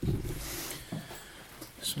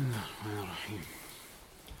بسم الله الرحمن الرحيم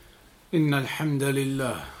إن الحمد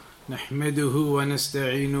لله نحمده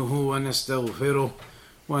ونستعينه ونستغفره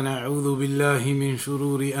ونعوذ بالله من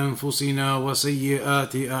شرور أنفسنا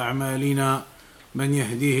وسيئات أعمالنا من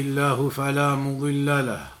يهده الله فلا مضل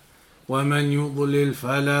له ومن يضلل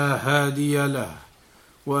فلا هادي له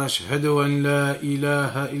وأشهد أن لا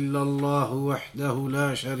إله إلا الله وحده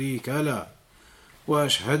لا شريك له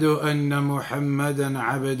وأشهد أن محمدا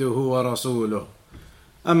عبده ورسوله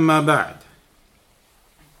أما بعد.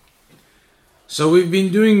 So we've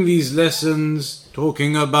been doing these lessons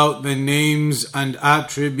talking about the names and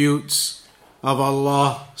attributes of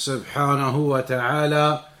Allah subhanahu wa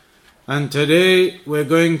ta'ala, and today we're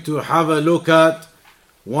going to have a look at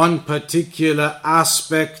one particular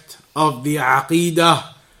aspect of the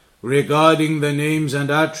Aqeedah regarding the names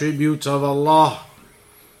and attributes of Allah,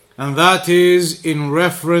 and that is in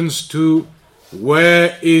reference to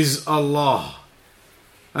where is Allah.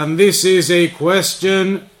 And this is a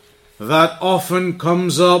question that often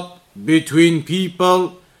comes up between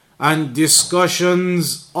people, and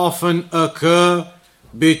discussions often occur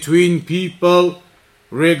between people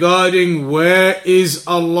regarding where is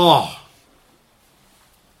Allah.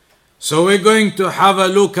 So we're going to have a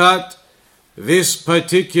look at this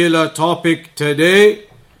particular topic today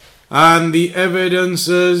and the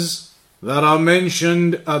evidences that are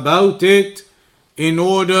mentioned about it in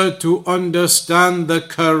order to understand the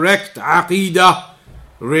correct Aqeedah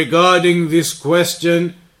regarding this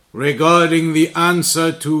question, regarding the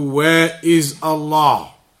answer to where is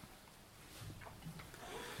Allah.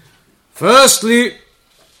 Firstly,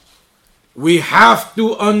 we have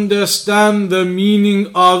to understand the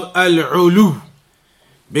meaning of Al-Ulu,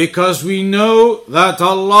 because we know that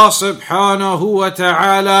Allah subhanahu wa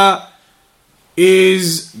ta'ala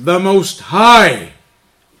is the Most High.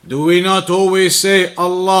 Do we not always say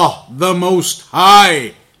Allah the Most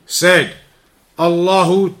High said?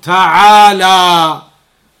 Allahu Ta'ala,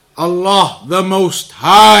 Allah the Most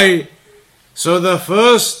High. So the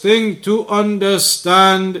first thing to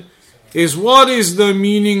understand is what is the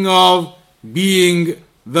meaning of being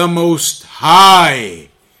the Most High.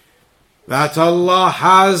 That Allah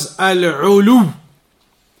has Al-Ulu.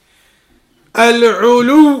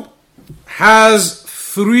 Al-Ulu has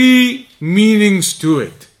three meanings to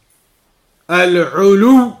it.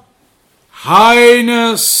 Al-Ulu,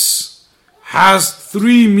 highness, has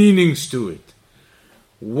three meanings to it.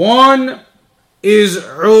 One is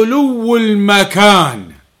Uluwul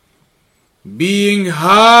Makan, being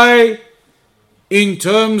high in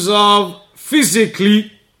terms of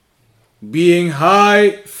physically, being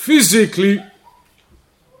high physically.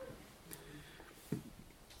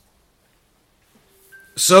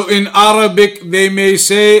 So in Arabic they may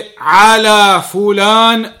say Ala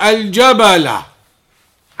Fulan al-Jabala,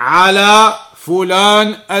 Ala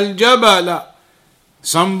Fulan al-Jabala.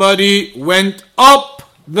 Somebody went up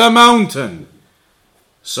the mountain.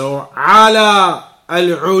 So Ala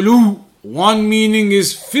al-Ulu, one meaning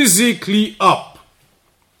is physically up.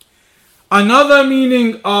 Another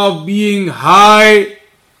meaning of being high,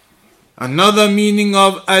 another meaning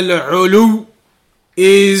of al-Ulu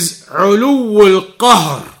is Uluwul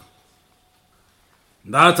Qahr.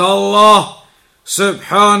 That Allah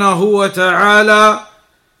subhanahu wa ta'ala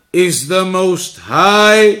is the Most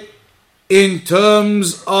High in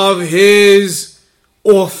terms of His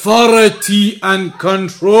authority and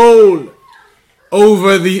control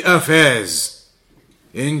over the affairs.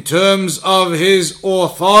 In terms of His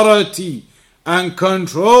authority and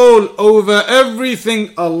control over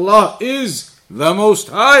everything, Allah is the Most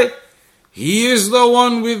High. He is the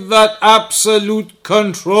one with that absolute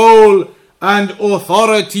control and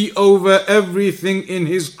authority over everything in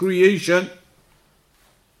His creation.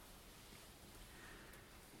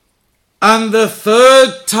 And the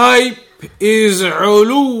third type is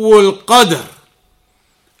Uluwul Qadr,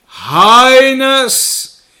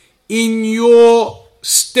 highness in your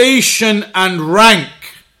station and rank.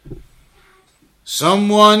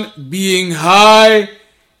 Someone being high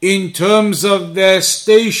in terms of their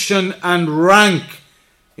station and rank,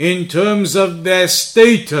 in terms of their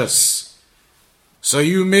status. So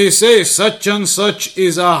you may say such and such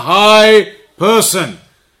is a high person,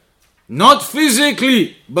 not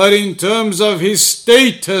physically, but in terms of his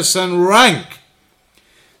status and rank.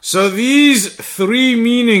 So these three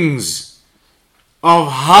meanings of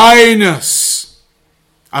highness,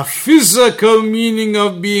 a physical meaning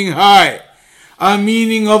of being high, a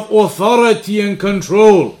meaning of authority and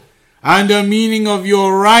control, and a meaning of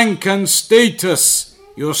your rank and status,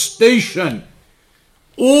 your station.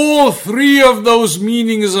 All three of those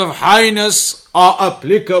meanings of highness are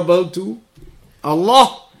applicable to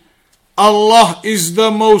Allah. Allah is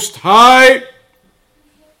the Most High,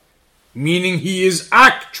 meaning He is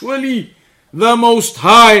actually the Most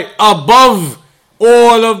High above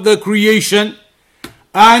all of the creation,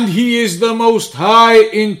 and He is the Most High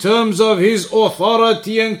in terms of His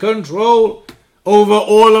authority and control over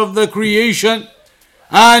all of the creation,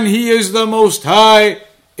 and He is the Most High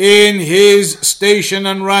in His station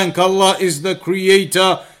and rank. Allah is the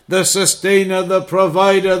Creator, the Sustainer, the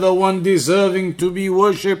Provider, the one deserving to be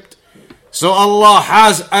worshipped. So Allah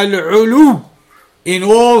has al-ulu in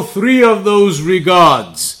all three of those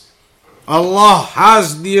regards. Allah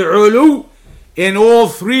has the ulu in all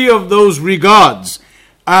three of those regards.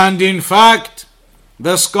 And in fact,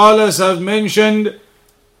 the scholars have mentioned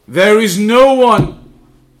there is no one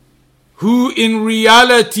who in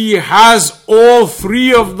reality has all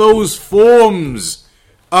three of those forms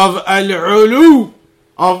of al-ulu,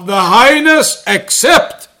 of the highness,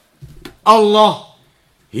 except Allah.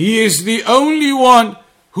 He is the only one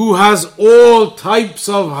who has all types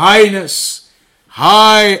of highness,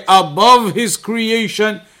 high above His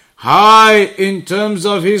creation, high in terms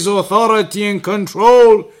of His authority and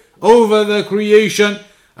control over the creation,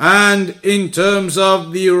 and in terms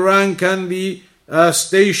of the rank and the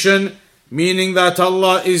station, meaning that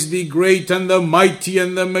Allah is the great and the mighty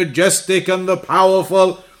and the majestic and the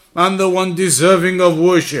powerful and the one deserving of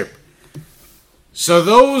worship. So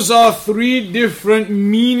those are three different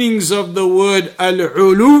meanings of the word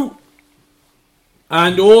al-ulu,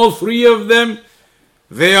 and all three of them,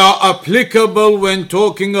 they are applicable when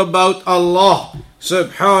talking about Allah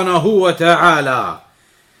subhanahu wa ta'ala.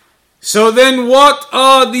 So then what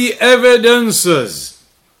are the evidences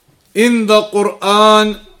in the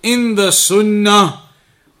Quran, in the Sunnah,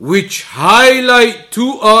 which highlight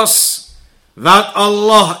to us that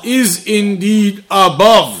Allah is indeed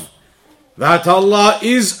above, that Allah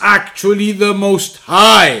is actually the Most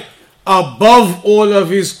High above all of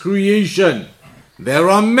His creation? There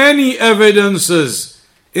are many evidences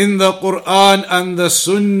in the Quran and the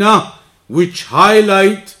Sunnah which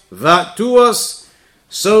highlight that to us.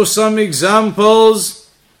 So some examples.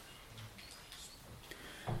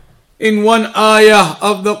 In one ayah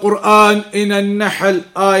of the Quran, in An-Nahl,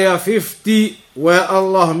 ayah 50, where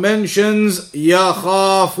Allah mentions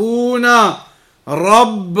يَخَافُونَ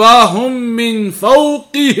رَبَّهُمْ مِنْ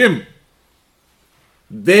فَوْقِهِمْ,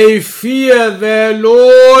 they fear their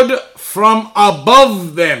Lord from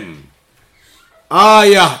above them.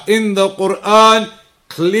 Ayah in the Quran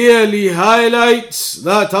clearly highlights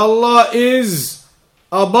that Allah is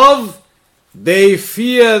above. They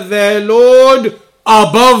fear their Lord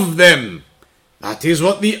above them. That is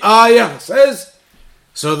what the ayah says.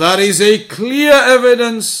 So that is a clear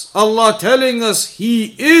evidence, Allah telling us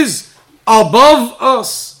He is above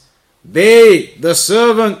us. They, the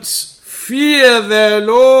servants, fear their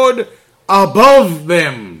Lord above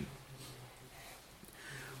them.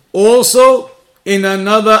 Also, in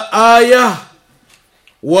another ayah,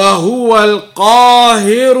 وَهُوَ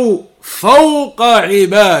الْقَاهِرُ فَوْقَ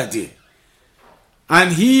عِبَادِهِ,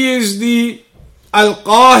 and He is the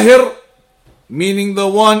Al-Qahir, meaning the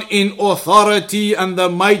one in authority and the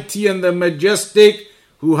mighty and the majestic,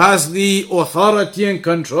 who has the authority and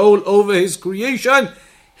control over His creation.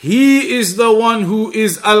 He is the one who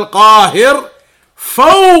is Al-Qahir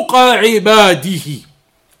فَوْقَ عِبَادِهِ,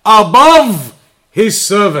 above His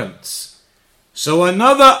servants. So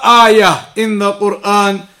another ayah in the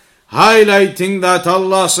Quran highlighting that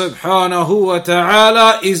Allah subhanahu wa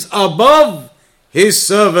ta'ala is above His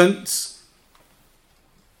servants.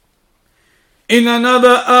 In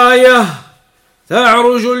another ayah,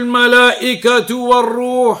 تَعْرُجُ الْمَلَائِكَةُ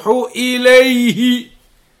وَالرُّوحُ إِلَيْهِ.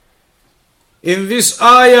 In this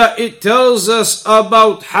ayah, it tells us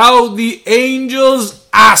about how the angels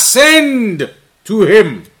ascend to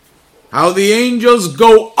Him, how the angels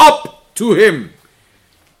go up to Him.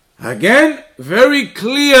 Again, very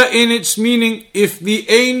clear in its meaning. If the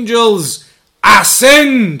angels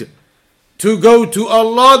ascend to go to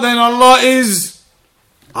Allah, then Allah is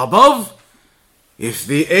above. If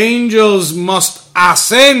the angels must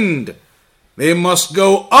ascend, they must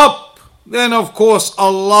go up, then of course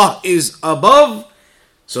Allah is above.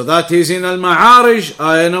 So that is in Al-Ma'arij,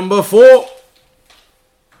 ayah number 4.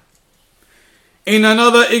 In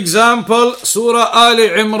another example, Surah Ali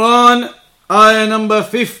Imran, ayah number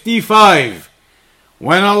 55,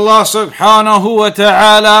 when Allah subhanahu wa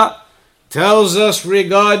ta'ala tells us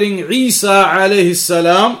regarding Isa alayhi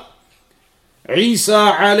salam.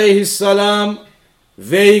 Isa alayhi salam,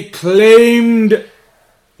 they claimed,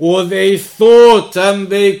 or they thought and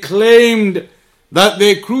they claimed that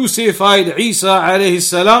they crucified Isa alayhi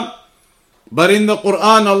salam. But in the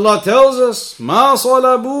Quran Allah tells us, مَا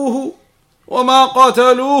صَلَبُوهُ وَمَا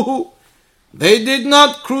قَتَلُوهُ. They did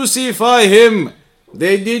not crucify him.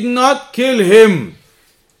 They did not kill him.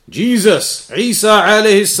 Jesus, Isa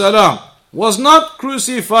alayhi salam, was not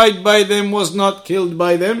crucified by them, was not killed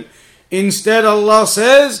by them. Instead, Allah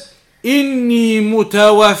says, إِنِّي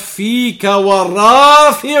مُتَوَفِّيكَ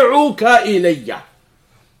وَرَافِعُكَ إِلَيَّ.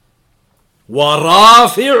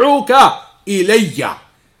 وَرَافِعُكَ إِلَيَّ.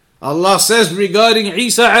 Allah says regarding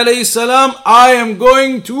Isa alayhi salam, I am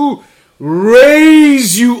going to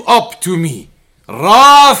raise you up to me.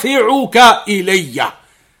 رَافِعُكَ إِلَيَّ.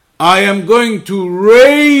 I am going to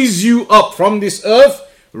raise you up from this earth,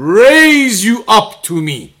 raise you up to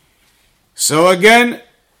me. So again,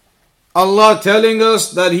 Allah telling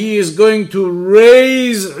us that He is going to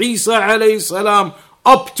raise Isa alayhi salam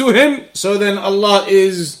up to Him. So then Allah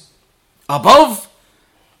is above.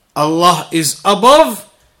 Allah is above.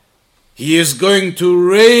 He is going to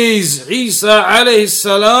raise Isa alayhi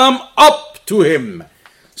salam up to Him.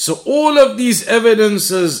 So all of these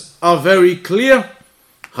evidences are very clear,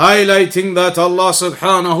 highlighting that Allah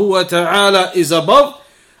subhanahu wa ta'ala is above.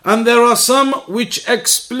 And there are some which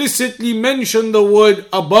explicitly mention the word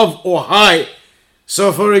above or high.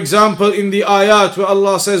 So for example, in the ayat where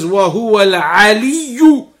Allah says, وَهُوَ الْعَلِيُّ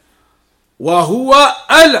وَهُوَ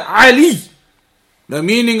الْعَلِيُّ. The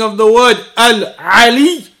meaning of the word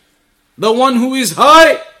al-Ali, the one who is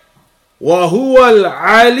high. وَهُوَ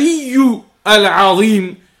الْعَلِيُّ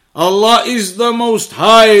الْعَظِيمُ. Allah is the most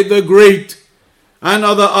high, the great. And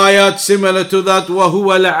other ayat similar to that,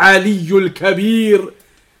 وَهُوَ الْعَلِيُّ الْكَبِيرُ.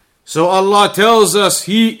 So Allah tells us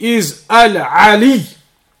He is Al-Ali.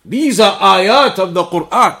 These are ayat of the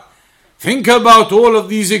Quran. Think about all of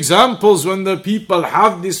these examples when the people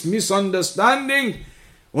have this misunderstanding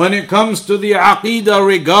when it comes to the Aqidah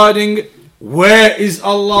regarding where is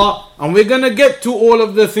Allah. And we're going to get to all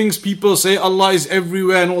of the things people say Allah is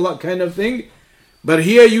everywhere and all that kind of thing. But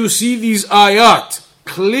here you see these ayat,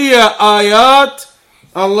 clear ayat,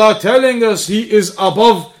 Allah telling us He is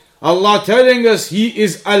above. Allah telling us He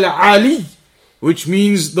is Al-Ali, which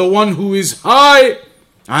means the one who is high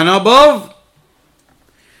and above.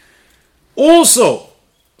 Also,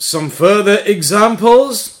 some further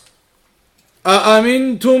examples.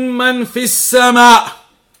 أَأَمِنْتُمْ مَنْ فِي السَّمَاءِ.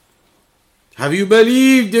 Have you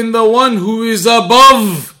believed in the one who is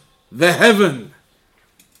above the heaven?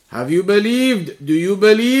 Have you believed? Do you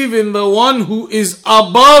believe in the one who is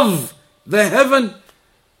above the heaven?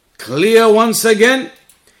 Clear once again.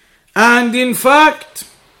 And in fact,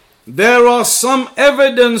 there are some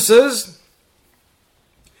evidences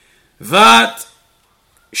that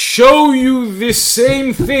show you this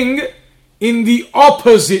same thing in the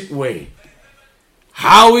opposite way.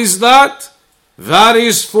 How is that? That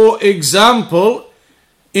is, for example,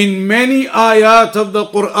 in many ayat of the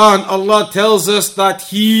Quran, Allah tells us that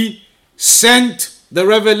He sent the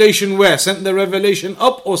revelation where? Sent the revelation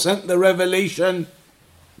up or sent the revelation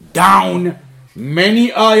down?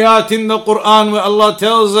 Many ayat in the Quran where Allah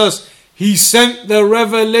tells us He sent the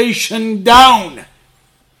revelation down.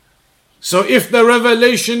 So if the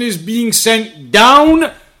revelation is being sent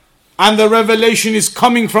down and the revelation is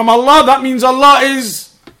coming from Allah, that means Allah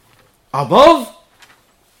is above.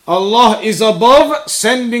 Allah is above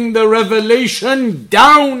sending the revelation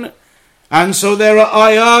down. And so there are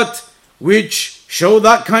ayat which show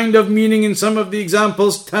that kind of meaning in some of the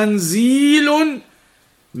examples. Tanzilun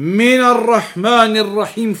min ar-Rahman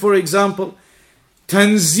ar-Rahim, for example.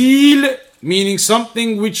 Tanzil meaning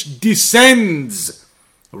something which descends.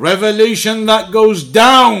 Revelation that goes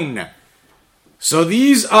down. So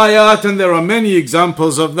these ayat, and there are many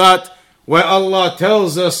examples of that, where Allah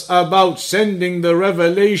tells us about sending the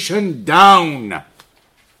revelation down.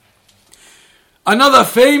 Another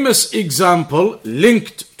famous example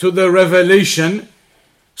linked to the revelation.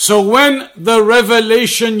 So when the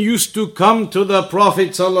revelation used to come to the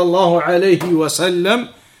Prophet sallallahu alaihi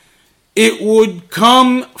wasallam, it would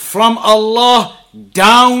come from Allah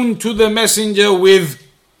down to the messenger with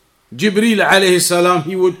Jibreel alayhi salam.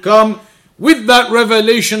 He would come with that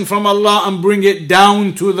revelation from Allah and bring it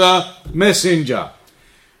down to the messenger.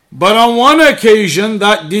 But on one occasion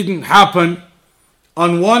that didn't happen.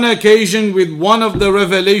 On one occasion with one of the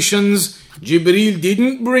revelations, Jibreel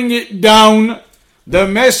didn't bring it down. The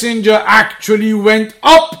messenger actually went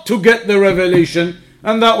up to get the revelation,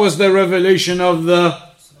 and that was the revelation of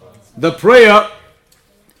the prayer.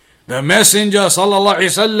 The messenger sallallahu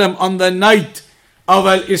alaihi wasallam on the night of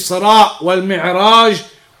Al-Isra wal-Mi'raj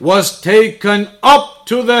was taken up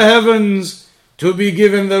to the heavens to be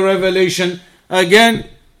given the revelation. Again,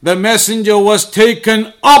 the messenger was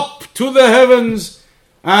taken up to the heavens.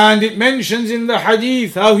 And it mentions in the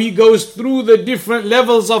hadith how he goes through the different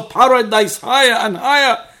levels of paradise higher and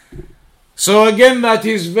higher. So again, that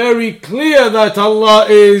is very clear that Allah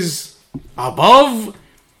is above.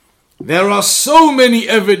 There are so many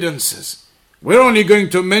evidences. We're only going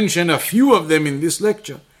to mention a few of them in this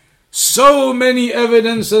lecture. So many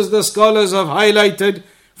evidences the scholars have highlighted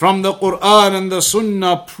from the Quran and the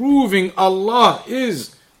Sunnah proving Allah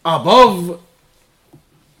is above.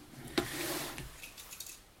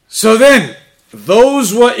 So then,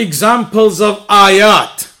 those were examples of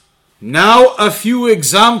ayat. Now a few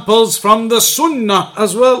examples from the Sunnah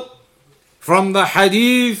as well, from the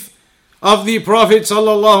hadith of the Prophet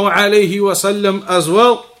sallallahu alaihi wasallam as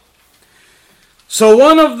well. So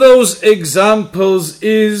one of those examples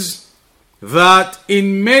is that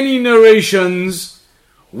in many narrations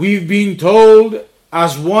we've been told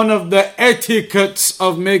as one of the etiquettes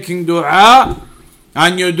of making dua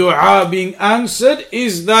and your dua being answered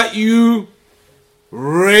is that you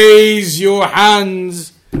raise your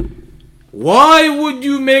hands. Why would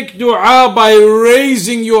you make dua by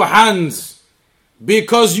raising your hands?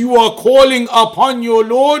 Because you are calling upon your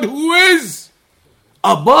Lord who is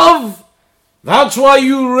above. That's why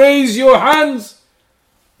you raise your hands.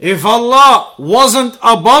 If Allah wasn't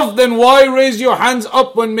above, then why raise your hands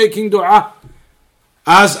up when making dua?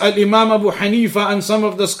 As Al-Imam Abu Hanifa and some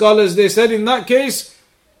of the scholars, they said in that case,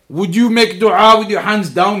 would you make dua with your hands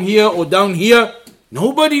down here or down here?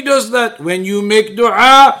 Nobody does that. When you make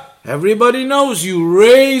dua, everybody knows you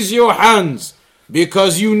raise your hands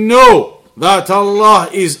because you know that Allah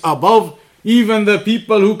is above. Even the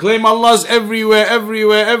people who claim Allah is everywhere,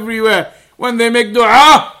 everywhere, everywhere, when they make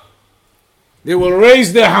dua, they will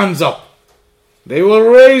raise their hands up. They will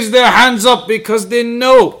raise their hands up because they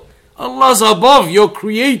know Allah's above. Your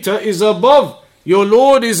Creator is above. Your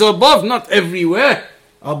Lord is above, not everywhere.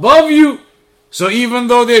 Above you. So even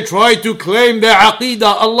though they try to claim their aqidah,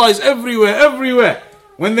 Allah is everywhere, everywhere.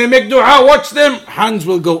 When they make dua, watch them, hands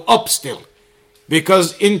will go up still.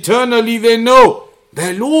 Because internally they know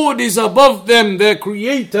their Lord is above them, their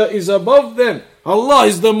Creator is above them. Allah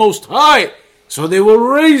is the Most High. So they will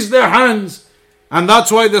raise their hands. And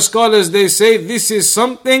that's why the scholars, they say this is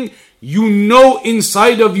something you know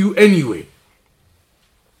inside of you anyway.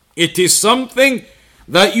 It is something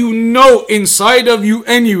that you know inside of you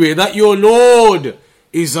anyway, that your Lord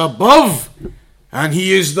is above and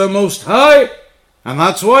He is the Most High. And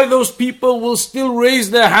that's why those people will still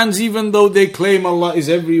raise their hands even though they claim Allah is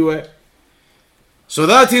everywhere. So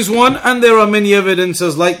that is one, and there are many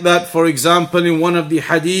evidences like that. For example, in one of the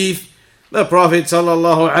hadith, the Prophet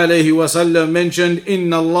ﷺ mentioned, إِنَّ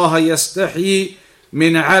اللَّهَ يَسْتَحْيِي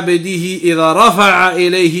مِنْ عَبْدِهِ إِذَا رَفَعَ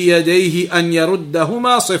إِلَيْهِ يَدَيْهِ أَنْ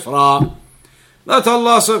يَرُدَّهُمَا صِفْرًا. That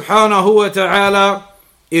Allah subhanahu wa ta'ala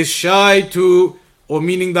is shy to, or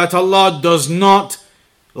meaning that Allah does not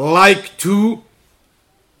like to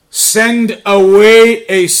send away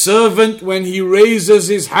a servant when he raises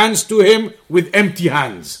his hands to him with empty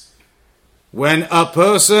hands. When a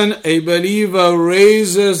person, a believer,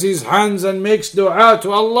 raises his hands and makes dua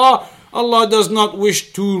to Allah, Allah does not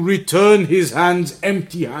wish to return his hands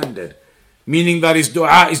empty-handed, meaning that his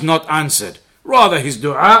dua is not answered. Rather, his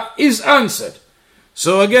dua is answered.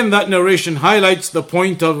 So again, that narration highlights the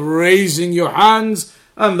point of raising your hands,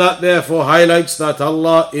 and that therefore highlights that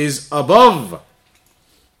Allah is above.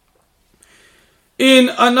 In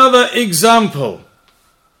another example,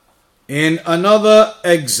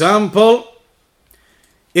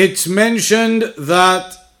 it's mentioned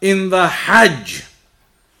that in the Hajj,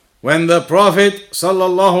 when the Prophet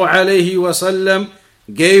sallallahu alaihi wasallam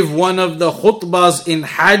gave one of the khutbahs in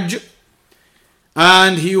Hajj,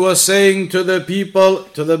 and he was saying to the people,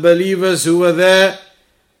 to the believers who were there,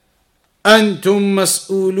 أنتم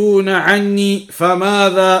مسؤولون عني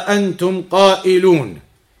فماذا أنتم قائلون,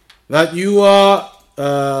 that you are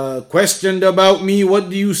questioned about me, what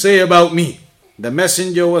do you say about me? The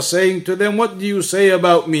messenger was saying to them, what do you say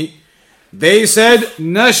about me? They said,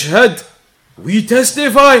 نشهد, we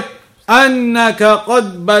testify, أنك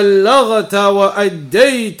قد بلغت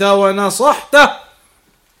وأديت ونصحت.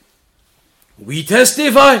 We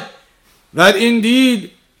testify that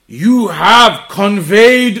indeed you have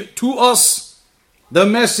conveyed to us the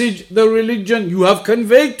message, the religion, you have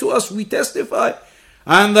conveyed to us, we testify.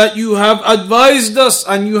 And that you have advised us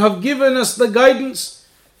and you have given us the guidance.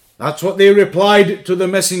 That's what they replied to the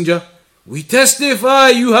messenger. We testify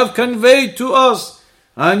you have conveyed to us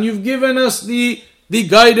and you've given us the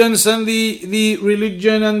guidance and the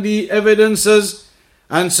religion and the evidences.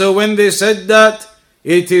 And so when they said that,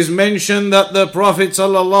 it is mentioned that the Prophet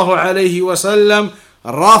sallallahu alaihi wasallam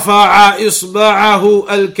رفع إصبعه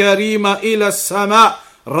الكريم إلى السماء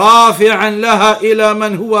رافعا لها إلى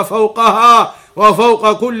من هو فوقها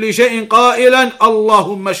وفوق كل شيء قائلا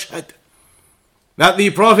اللهم اشهد. That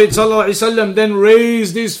the Prophet ﷺ then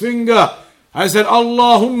raised his finger and said,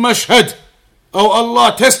 Allahumma ashhad, oh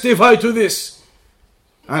Allah, testify to this.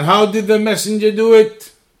 And how did the messenger do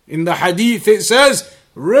it? In the hadith it says,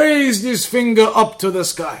 raised his finger up to the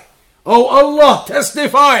sky. Oh Allah,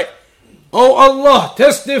 testify. Oh Allah,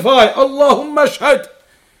 testify. Allahumma ashhad.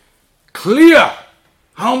 Clear.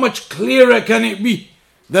 How much clearer can it be?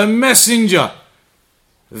 The messenger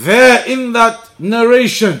there in that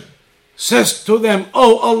narration says to them,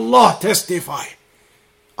 oh Allah, testify.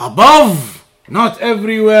 Above, not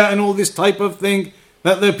everywhere, and all this type of thing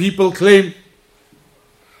that the people claim.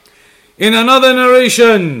 In another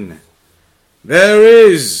narration, there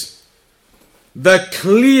is the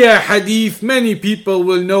clear hadith many people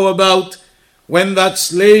will know about when that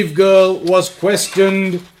slave girl was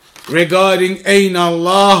questioned regarding Ayn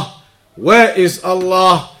Allah, where is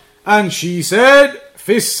Allah? And she said,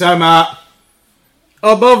 Fis sama,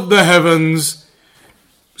 above the heavens.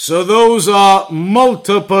 So those are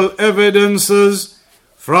multiple evidences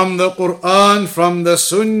from the Quran, from the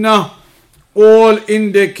Sunnah, all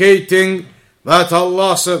indicating that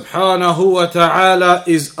Allah subhanahu wa ta'ala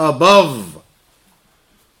is above.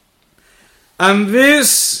 And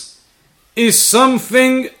this is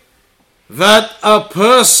something that a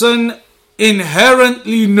person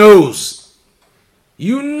inherently knows.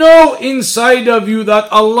 You know inside of you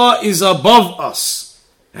that Allah is above us.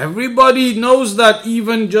 Everybody knows that,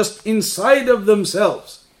 even just inside of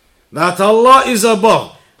themselves, that Allah is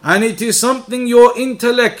above. And it is something your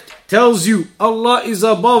intellect tells you Allah is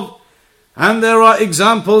above. And there are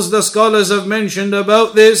examples the scholars have mentioned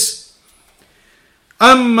about this.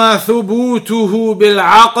 أما ثبوته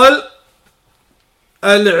بالعقل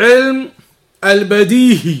العلم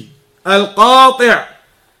البديهي القاطع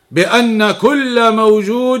بأن كل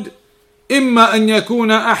موجود إما أن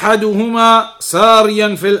يكون أحدهما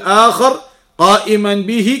ساريا في الآخر قائما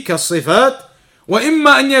به كالصفات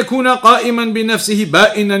وإما أن يكون قائما بنفسه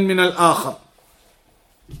بائنا من الآخر.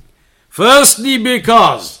 Firstly,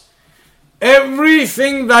 because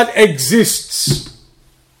everything that exists,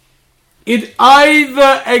 it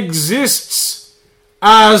either exists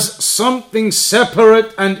as something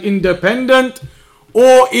separate and independent,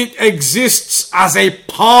 or it exists as a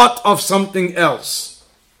part of something else.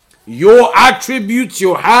 Your attributes,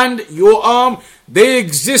 your hand, your arm, they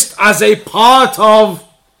exist as a part of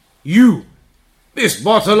you. This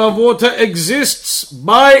bottle of water exists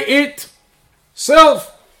by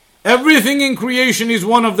itself. Everything in creation is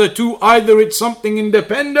one of the two. Either it's something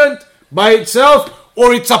independent by itself,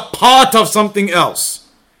 or it's a part of something else.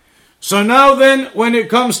 So now then, when it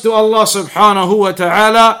comes to Allah subhanahu wa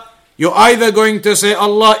ta'ala, you're either going to say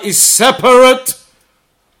Allah is separate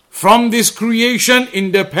from this creation,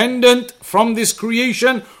 independent from this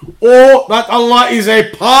creation, or that Allah is a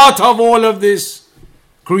part of all of this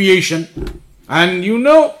creation. And you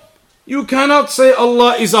know, you cannot say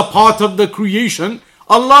Allah is a part of the creation.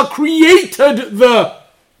 Allah created the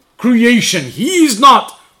creation. He is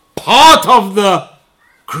not part of the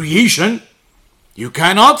creation. You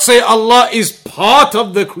cannot say Allah is part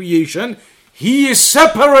of the creation. He is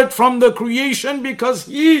separate from the creation because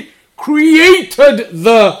He created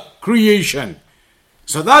the creation.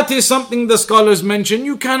 So that is something the scholars mention.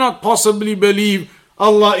 You cannot possibly believe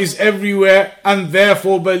Allah is everywhere and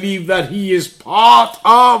therefore believe that He is part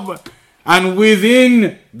of and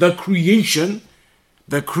within the creation.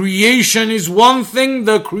 The creation is one thing,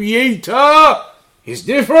 the Creator is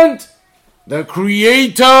different. The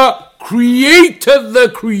Creator created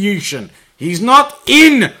the creation. He's not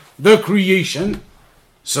in the creation.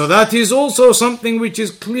 So that is also something which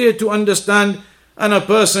is clear to understand, and a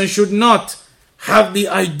person should not have the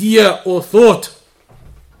idea or thought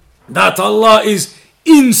that Allah is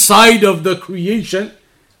inside of the creation.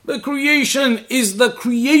 The creation is the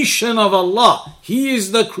creation of Allah. He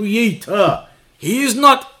is the Creator. He is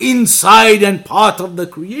not inside and part of the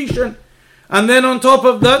creation. And then on top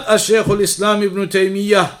of that, as Shaykh al-Islam Ibn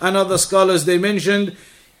Taymiyyah and other scholars, they mentioned,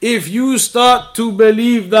 if you start to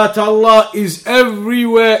believe that Allah is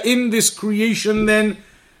everywhere in this creation, then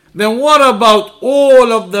what about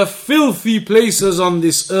all of the filthy places on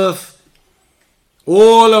this earth?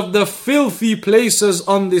 All of the filthy places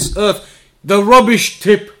on this earth. The rubbish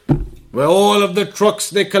tip, where all of the trucks,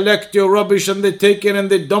 they collect your rubbish and they take it and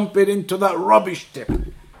they dump it into that rubbish tip.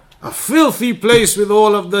 A filthy place with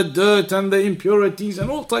all of the dirt and the impurities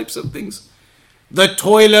and all types of things. The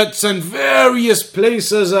toilets and various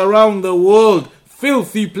places around the world,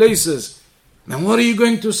 filthy places. Now what are you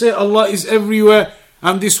going to say? Allah is everywhere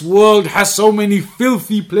and this world has so many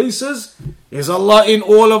filthy places? Is Allah in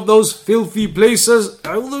all of those filthy places?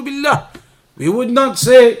 A'udhu billah. We would not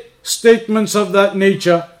say statements of that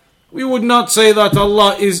nature. We would not say that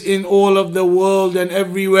Allah is in all of the world and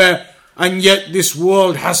everywhere, and yet this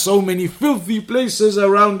world has so many filthy places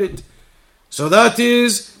around it. So that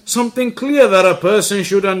is something clear that a person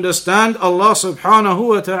should understand. Allah subhanahu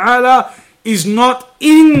wa ta'ala is not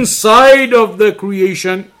inside of the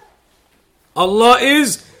creation. Allah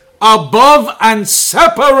is above and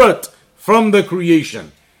separate from the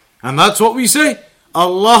creation. And that's what we say.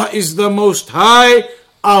 Allah is the Most High,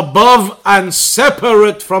 above and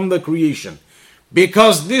separate from the creation.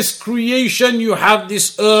 Because this creation, you have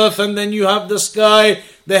this earth, and then you have the sky,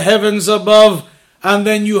 the heavens above, and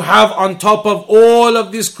then you have on top of all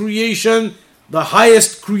of this creation, the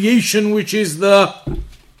highest creation, which is the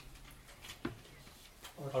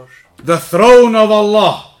throne of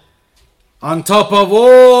Allah. On top of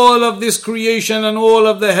all of this creation and all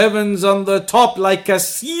of the heavens, on the top like a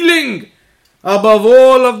ceiling, above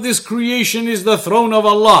all of this creation is the throne of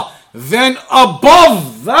Allah. Then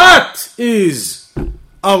above that is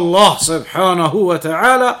Allah subhanahu wa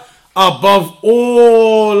ta'ala, above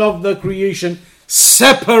all of the creation,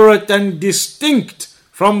 separate and distinct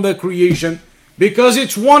from the creation, because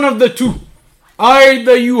it's one of the two.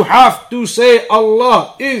 Either you have to say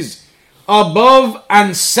Allah is above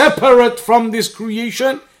and separate from this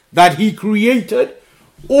creation that He created,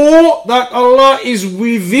 or that Allah is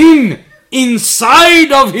within,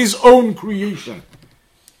 inside of His own creation.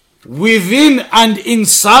 Within and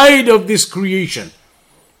inside of this creation.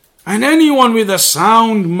 And anyone with a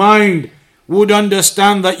sound mind would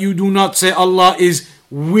understand that you do not say Allah is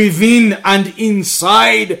within and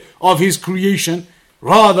inside of His creation.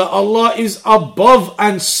 Rather, Allah is above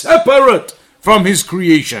and separate from His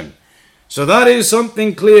creation. So that is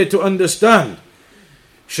something clear to understand.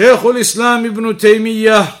 Shaykh al-Islam ibn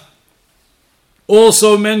Taymiyyah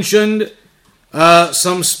also mentioned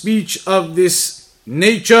some speech of this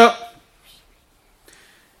nature.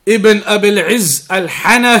 Ibn Abil Izz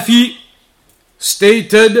al-Hanafi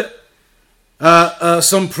stated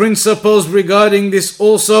some principles regarding this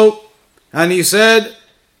also, and he said,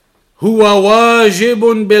 هو واجب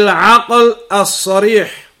بالعقل الصريح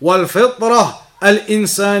والفطرة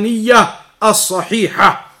الإنسانية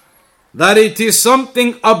الصحيحة. That it is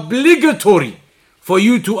something obligatory for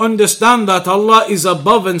you to understand that Allah is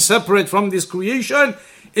above and separate from this creation,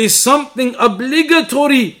 is something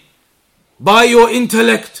obligatory by your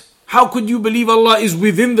intellect. How could you believe Allah is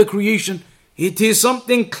within the creation? It is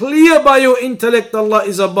something clear by your intellect Allah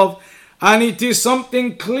is above, and it is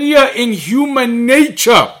something clear in human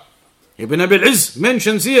nature. Ibn Abil Izz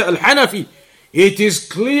mentions here, Al-Hanafi, it is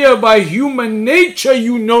clear by human nature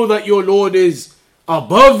you know that your Lord is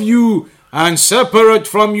above you and separate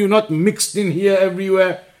from you, not mixed in here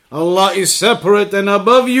everywhere. Allah is separate and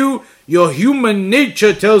above you. Your human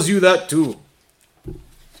nature tells you that too.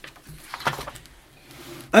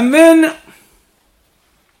 And then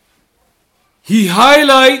he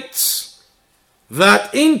highlights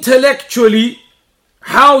that intellectually,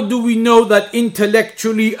 how do we know that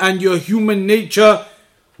intellectually and your human nature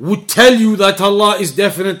would tell you that Allah is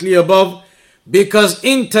definitely above? Because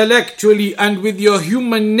intellectually and with your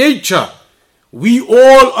human nature, we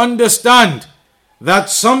all understand that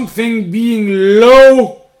something being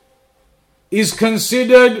low is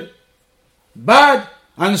considered bad,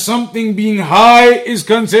 and something being high is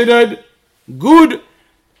considered good.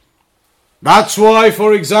 That's why,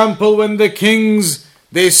 for example, when the kings,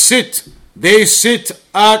 they sit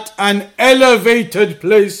at an elevated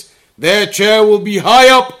place. Their chair will be high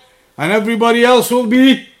up and everybody else will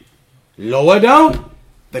be lower down.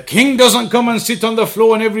 The king doesn't come and sit on the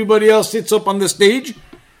floor and everybody else sits up on the stage,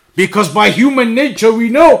 because by human nature we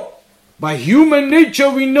know,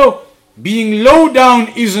 being low down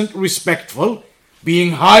isn't respectful,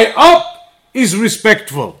 being high up is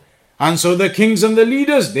respectful. And so the kings and the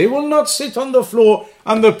leaders, they will not sit on the floor,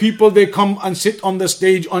 and the people, they come and sit on the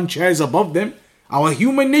stage on chairs above them. Our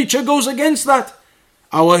human nature goes against that.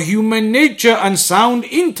 Our human nature and sound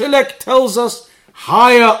intellect tells us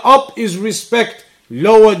higher up is respect,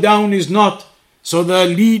 lower down is not. So the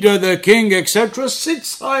leader, the king, etc.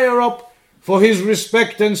 sits higher up for his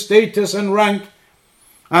respect and status and rank.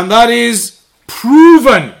 And that is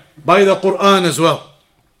proven by the Quran as well.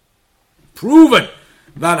 Proven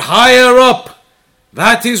that higher up,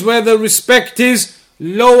 that is where the respect is.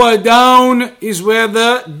 Lower down is where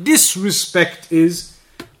the disrespect is.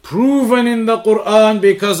 Proven in the Quran,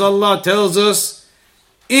 because Allah tells us,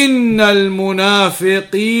 إِنَّ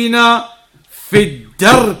الْمُنَافِقِينَ فِي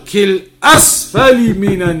الدَّرْكِ الْأَسْفَلِ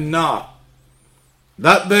مِنَ النَّارِ.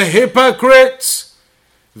 that the hypocrites,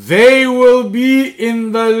 they will be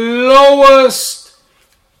in the lowest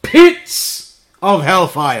pits of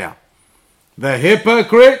hellfire. The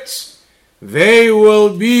hypocrites, they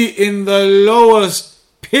will be in the lowest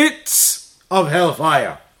pits of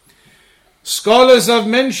hellfire. Scholars have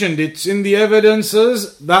mentioned, it's in the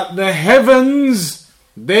evidences, that the heavens,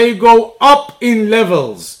 they go up in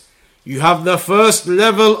levels. You have the first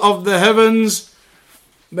level of the heavens,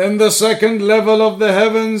 then the second level of the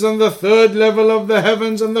heavens, and the third level of the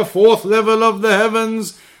heavens, and the fourth level of the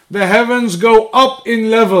heavens. The heavens go up in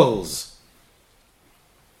levels.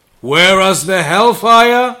 Whereas the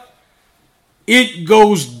hellfire, it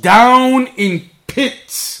goes down in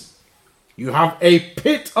pits. You have a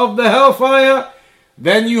pit of the hellfire,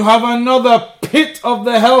 then you have another pit of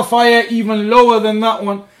the hellfire even lower than that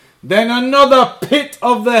one, then another pit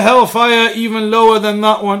of the hellfire even lower than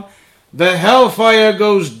that one. The hellfire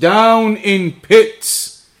goes down in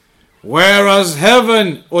pits, whereas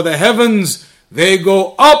heaven, or the heavens, they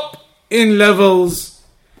go up in levels.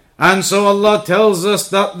 And so Allah tells us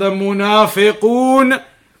that the munafiqun,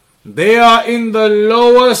 they are in the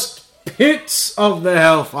lowest pits of the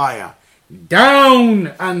hellfire, down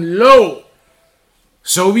and low.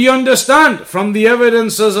 So we understand from the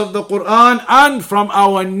evidences of the Quran and from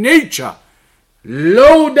our nature,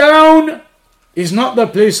 low down is not the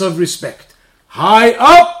place of respect. High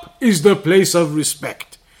up is the place of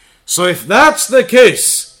respect. So if that's the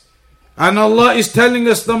case, and Allah is telling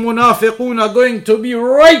us the munafiqun are going to be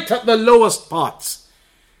right at the lowest parts,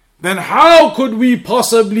 then how could we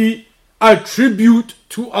possibly attribute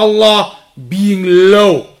to Allah being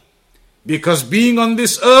low? Because being on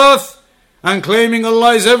this earth and claiming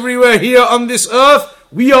Allah is everywhere here on this earth,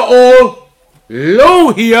 we are all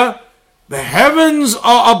low here. The heavens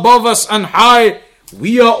are above us and high.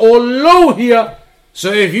 We are all low here.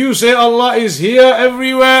 So if you say Allah is here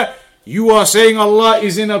everywhere, you are saying Allah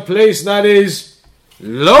is in a place that is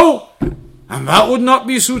low. And that would not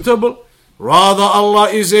be suitable. Rather, Allah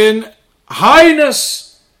is in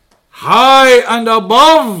highness, high and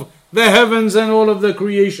above the heavens and all of the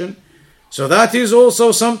creation. So that is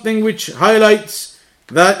also something which highlights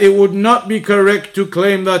that it would not be correct to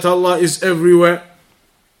claim that Allah is everywhere.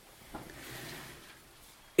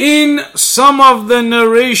 In some of the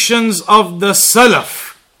narrations of the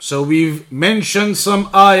Salaf, so we've mentioned some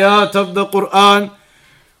ayat of the Quran,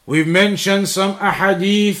 we've mentioned some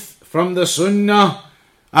ahadith from the Sunnah,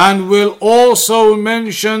 and we'll also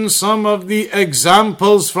mention some of the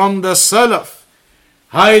examples from the Salaf,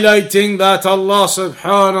 highlighting that Allah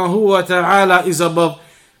subhanahu wa ta'ala is above.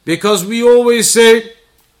 Because we always say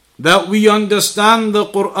that we understand the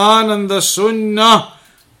Quran and the Sunnah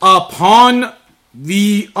upon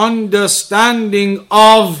the understanding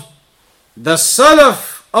of the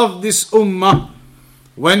Salaf of this ummah.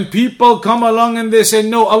 When people come along and they say,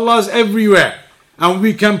 no, Allah is everywhere, and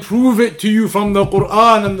we can prove it to you from the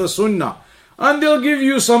Quran and the Sunnah, and they'll give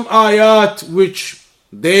you some ayat which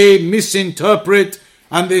they misinterpret,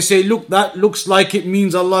 and they say, look, that looks like it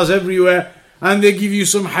means Allah is everywhere. And they give you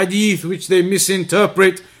some hadith which they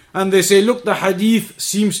misinterpret, and they say, look, the hadith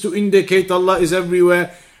seems to indicate Allah is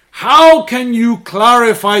everywhere. How can you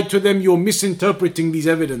clarify to them you're misinterpreting these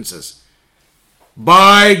evidences?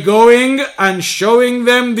 By going and showing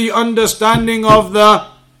them the understanding of the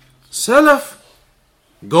Salaf.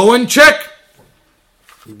 Go and check.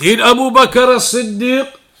 Did Abu Bakr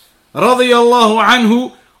as-Siddiq radiyallahu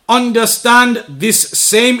anhu understand this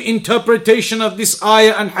same interpretation of this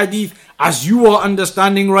ayah and hadith as you are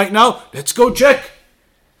understanding right now? Let's go check.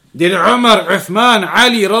 Did Umar, Uthman,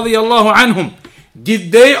 Ali radiyallahu anhum,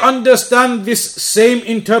 did they understand this same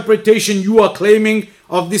interpretation you are claiming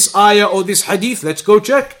of this ayah or this hadith? Let's go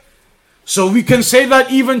check. So we can say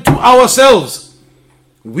that even to ourselves.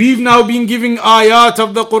 We've now been giving ayat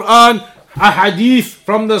of the Quran, a hadith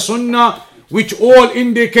from the Sunnah, which all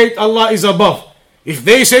indicate Allah is above. If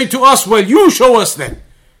they say to us, well, you show us then.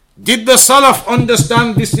 Did the Salaf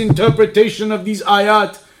understand this interpretation of these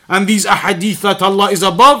ayat and these ahadith that Allah is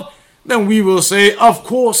above? Then we will say, of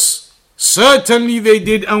course, certainly they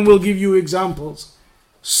did, and we'll give you examples.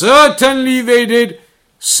 Certainly they did.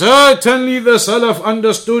 Certainly the Salaf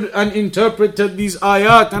understood and interpreted these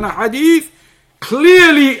ayat and ahadith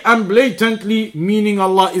clearly and blatantly, meaning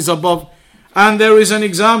Allah is above. And there is an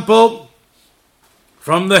example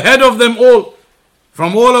from the head of them all,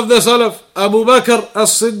 from all of the Salaf, Abu Bakr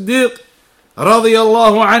as-Siddiq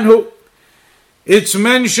radiyallahu anhu. It's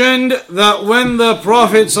mentioned that when the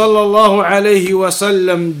Prophet sallallahu alayhi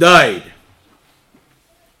wasallam died,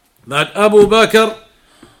 that Abu Bakr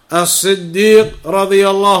as-Siddiq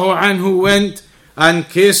radiyallahu anhu went and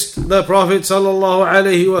kissed the Prophet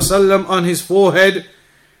ﷺ on his forehead.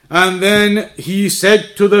 And then he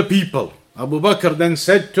said to the people, Abu Bakr then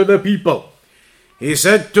said to the people, he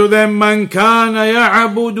said to them, "Man kana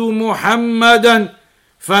ya'budu Muhammadan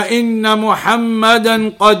fa inna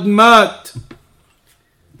Muhammadan qad mat."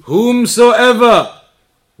 Whomsoever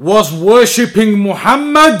was worshipping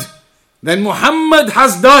Muhammad, then Muhammad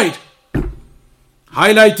has died.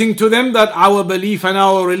 Highlighting to them that our belief and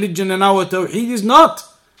our religion and our tawheed is not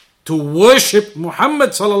to worship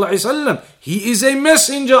Muhammad sallallahu alaihi wasallam. He is a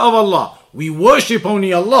messenger of Allah. We worship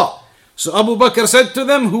only Allah. So Abu Bakr said to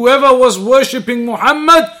them, whoever was worshipping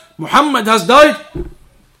Muhammad, Muhammad has died.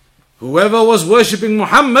 Whoever was worshipping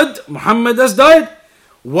Muhammad, Muhammad has died.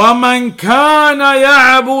 وَمَنْ كَانَ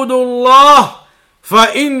يَعْبُدُ اللَّهِ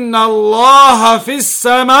فَإِنَّ اللَّهَ فِي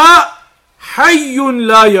السَّمَاءِ حَيٌّ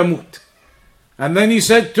لَا يَمُوتُ. And then he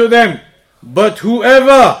said to them, but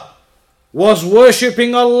whoever was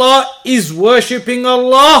worshipping Allah is worshipping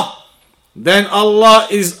Allah, then Allah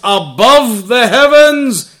is above the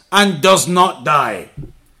heavens and does not die.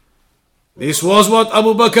 This was what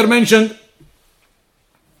Abu Bakr mentioned,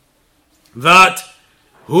 that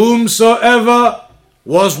whomsoever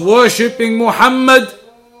was worshipping Muhammad,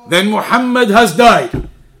 then Muhammad has died.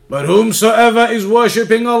 But whomsoever is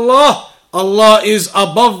worshipping Allah, Allah is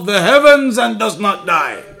above the heavens and does not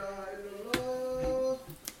die.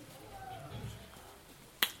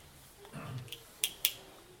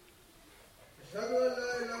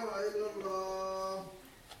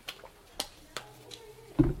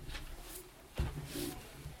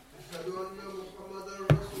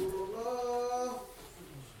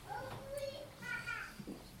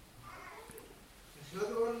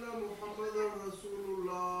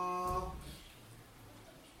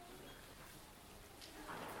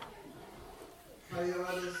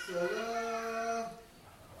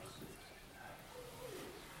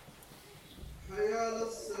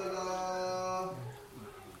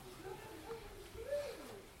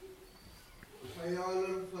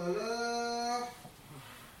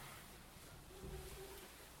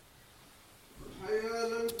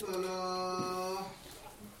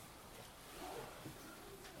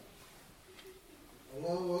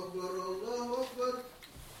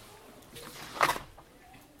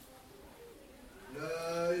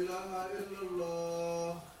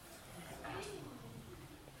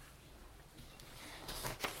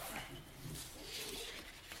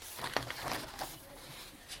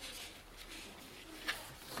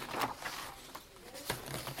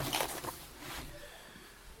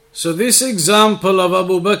 So this example of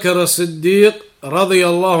Abu Bakr as-Siddiq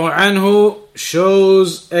radiyallahu anhu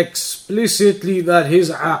shows explicitly that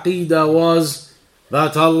his aqidah was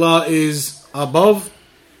that Allah is above.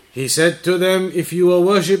 He said to them, if you are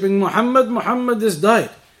worshipping Muhammad, Muhammad has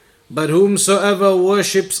died. But whomsoever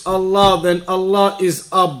worships Allah, then Allah is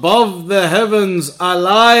above the heavens,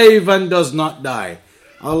 alive and does not die.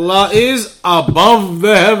 Allah is above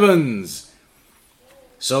the heavens.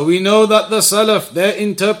 So we know that the Salaf, their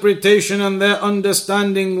interpretation and their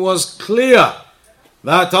understanding was clear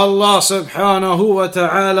that Allah subhanahu wa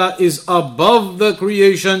ta'ala is above the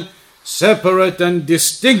creation, separate and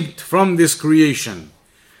distinct from this creation.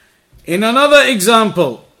 In another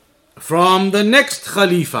example, from the next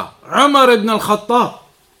Khalifa, Umar ibn al-Khattab.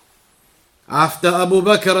 After Abu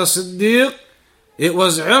Bakr as-Siddiq, it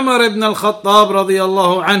was Umar ibn al-Khattab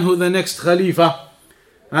radiyallahu anhu, the next Khalifa.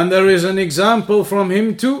 And there is an example from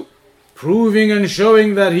him too, proving and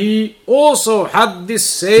showing that he also had this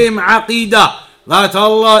same aqidah, that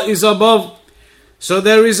Allah is above. So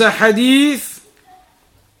there is a hadith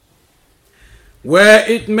where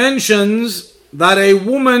it mentions that a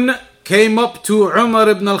woman came up to Umar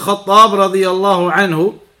ibn al-Khattab radiyallahu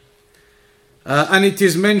anhu, and it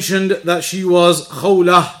is mentioned that she was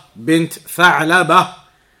Khawlah bint Tha'labah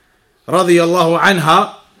radiyallahu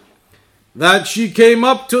anha, that she came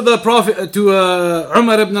up to the Prophet, to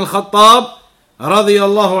Umar ibn al-Khattab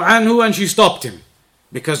radiyallahu anhu, and she stopped him.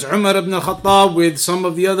 Because Umar ibn al-Khattab with some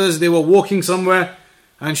of the others, they were walking somewhere,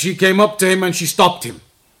 and she came up to him and she stopped him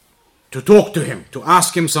to talk to him, to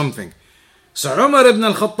ask him something. So Umar ibn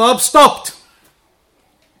al-Khattab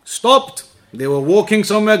stopped. They were walking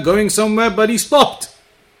somewhere, going somewhere, but he stopped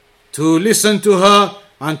to listen to her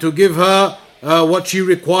and to give her what she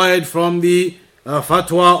required from the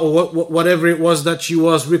fatwa or whatever it was that she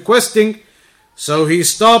was requesting. So he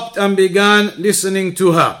stopped and began listening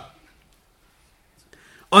to her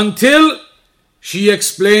until she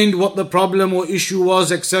explained what the problem or issue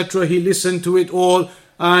was, etc. He listened to it all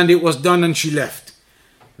and it was done and she left.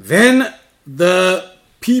 Then the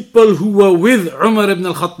people who were with Umar ibn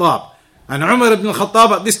al-Khattab And Umar ibn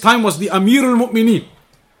al-Khattab at this time was the Amir al-Mu'mineen.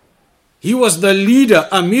 He was the leader,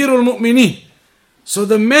 Amir al-Mu'mineen. So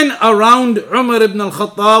the men around Umar ibn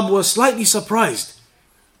al-Khattab were slightly surprised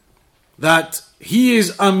that he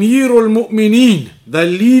is Amir al-Mu'mineen, the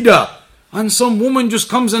leader. And some woman just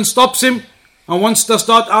comes and stops him and wants to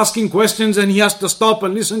start asking questions, and he has to stop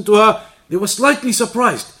and listen to her. They were slightly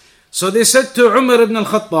surprised. So they said to Umar ibn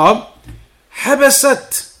al-Khattab,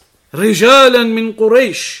 حبست رجالا من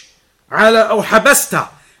قريش على أو حبست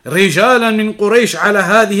رجالا من قريش على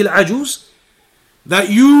هذه العجوز, that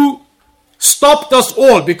you stopped us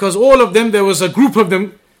all, because all of them, there was a group of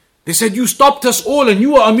them. They said, you stopped us all and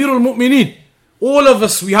you are Amir al-Mu'mineen. All of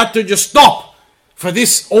us, we had to just stop for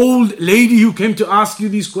this old lady who came to ask you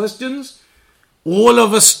these questions. All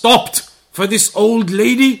of us stopped for this old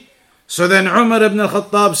lady. So then Umar ibn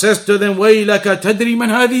al-Khattab says to them, وَيْلَكَ تَدْرِي مَنْ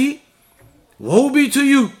هَذِهِ? Woe be to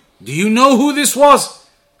you. Do you know who this was?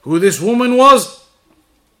 Who this woman was?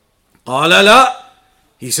 قال لا.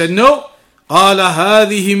 He said no. قال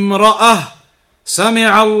هذه امرأة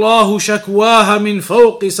سمع الله شكواها من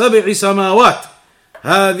فوق سبع سماوات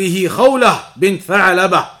هذه خولة بنت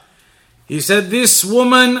ثعلبة. He said this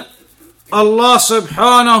woman, Allah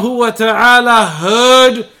subhanahu wa ta'ala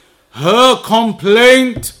heard her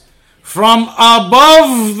complaint from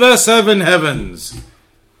above the seven heavens.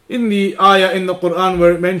 In the ayah in the Quran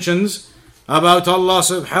where it mentions about Allah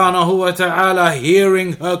subhanahu wa ta'ala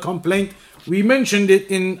hearing her complaint, we mentioned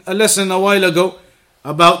it in a lesson a while ago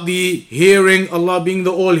about the hearing, Allah being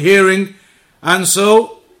the all-hearing. And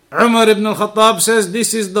so Umar ibn al-Khattab says,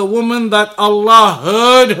 this is the woman that Allah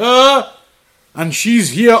heard her, and she's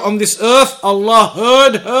here on this earth. Allah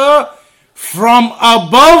heard her from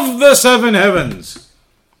above the seven heavens.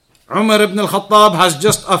 Umar ibn al-Khattab has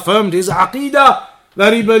just affirmed his aqeedah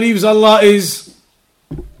that he believes Allah is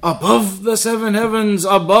above the seven heavens,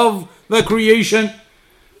 above the creation.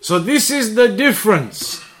 So this is the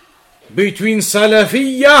difference between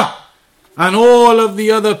Salafiyah and all of the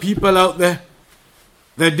other people out there.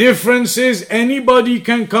 The difference is anybody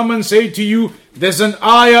can come and say to you, there's an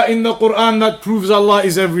ayah in the Quran that proves Allah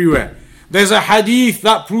is everywhere. There's a hadith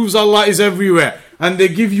that proves Allah is everywhere. And they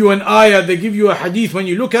give you an ayah, they give you a hadith. When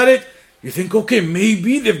you look at it, you think, okay,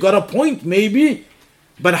 maybe they've got a point, maybe.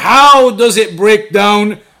 But how does it break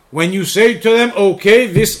down when you say to them, okay,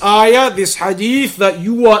 this ayah, this hadith that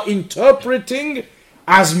you are interpreting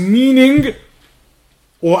as meaning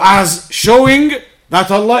or as showing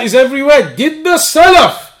that Allah is everywhere, did the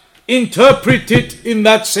Salaf interpret it in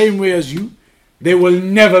that same way as you? They will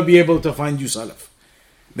never be able to find you Salaf.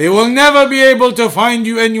 They will never be able to find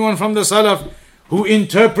you anyone from the Salaf who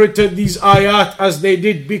interpreted these ayat as they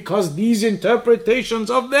did, because these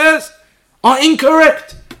interpretations of theirs are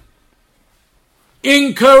incorrect.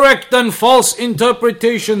 Incorrect and false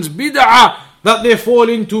interpretations, bid'ah that they fall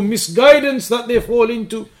into, misguidance that they fall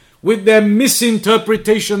into with their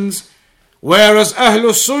misinterpretations. Whereas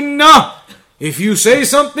Ahlul Sunnah, if you say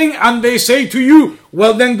something and they say to you,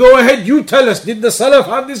 well then go ahead, you tell us, did the Salaf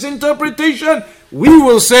have this interpretation? We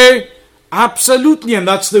will say, absolutely, and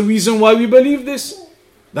that's the reason why we believe this.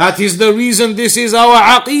 That is the reason this is our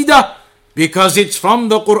aqeedah, because it's from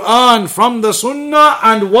the Quran, from the Sunnah,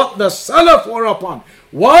 and what the Salaf were upon.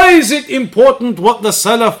 Why is it important what the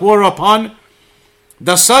Salaf were upon?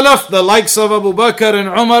 The Salaf, the likes of Abu Bakr and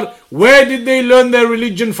Umar, where did they learn their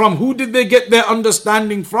religion from? Who did they get their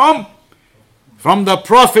understanding from? From the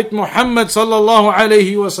Prophet Muhammad sallallahu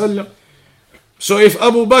alayhi wasallam. So if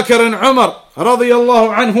Abu Bakr and Umar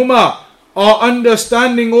radiyallahu anhuma are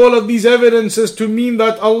understanding all of these evidences to mean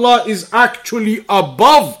that Allah is actually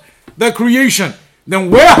above the creation, then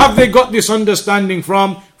where have they got this understanding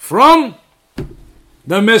from? From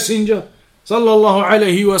the Messenger sallallahu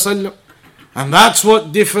alayhi wasallam. And that's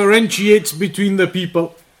what differentiates between the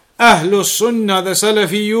people. Ahlus Sunnah, the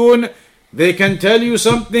Salafiyun, they can tell you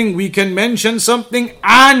something, we can mention something,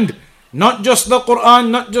 and not just the Quran,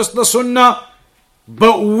 not just the Sunnah,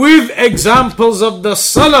 but with examples of the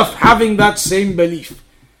Salaf having that same belief.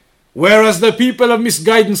 Whereas the people of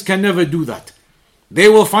misguidance can never do that. They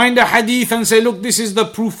will find a hadith and say, look, this is the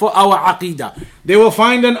proof for our aqeedah. They will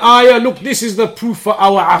find an ayah, look, this is the proof for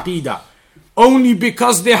our aqeedah. Only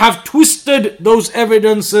because they have twisted those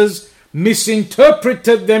evidences,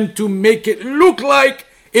 misinterpreted them to make it look like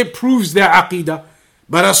it proves their aqeedah.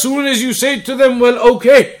 But as soon as you say to them, well,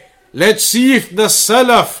 okay, let's see if the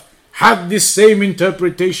Salaf had this same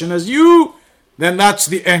interpretation as you, then that's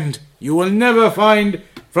the end. You will never find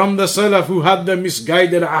from the Salaf who had the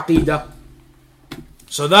misguided aqeedah.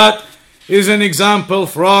 So that is an example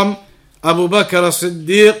from Abu Bakr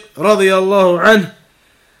as-Siddiq radiyallahu anhu,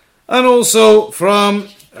 and also from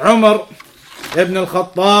Umar ibn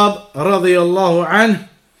al-Khattab radiyallahu anhu.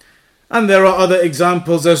 And there are other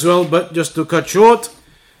examples as well, but just to cut short.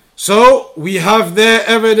 So we have there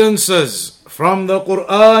evidences from the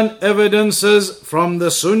Quran, evidences from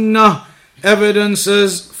the Sunnah,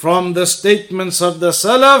 evidences from the statements of the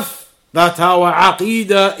Salaf that our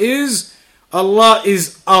Aqidah is Allah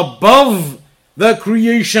is above the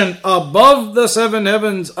creation, above the seven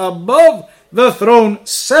heavens, above the throne,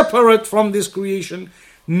 separate from this creation,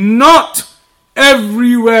 not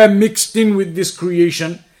everywhere mixed in with this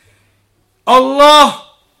creation. Allah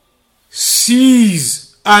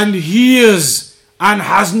sees and hears and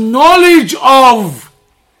has knowledge of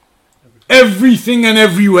everything and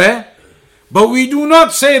everywhere. But we do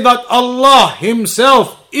not say that Allah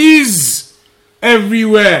Himself is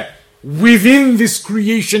everywhere within this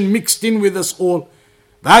creation mixed in with us all.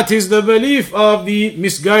 That is the belief of the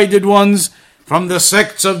misguided ones from the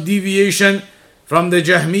sects of deviation, from the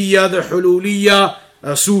Jahmiyyah, the Hululiyah,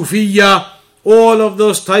 Sufiyyah. All of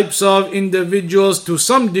those types of individuals to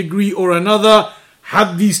some degree or another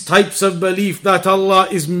have these types of belief that Allah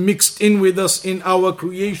is mixed in with us in our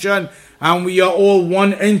creation and we are all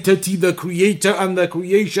one entity, the creator and the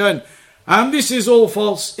creation. And this is all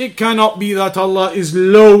false. It cannot be that Allah is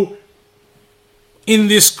low in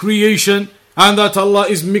this creation and that Allah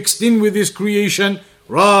is mixed in with this creation.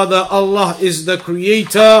 Rather, Allah is the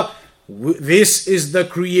creator, this is the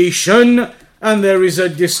creation, and there is a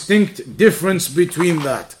distinct difference between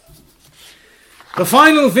that. The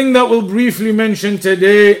final thing that we'll briefly mention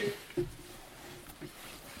today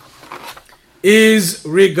is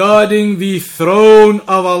regarding the throne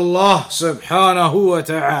of Allah subhanahu wa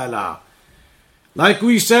ta'ala. Like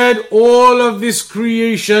we said, all of this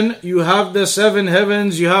creation, you have the seven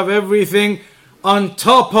heavens, you have everything. On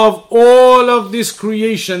top of all of this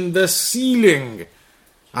creation, the ceiling,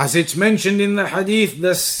 as it's mentioned in the hadith,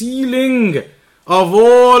 the ceiling of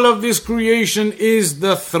all of this creation is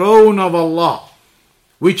the throne of Allah,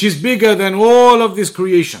 which is bigger than all of this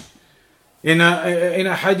creation. In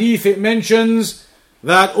a hadith it mentions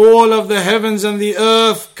that all of the heavens and the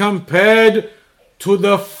earth compared to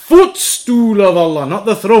the footstool of Allah, not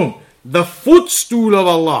the throne, the footstool of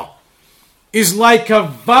Allah, is like a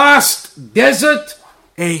vast desert,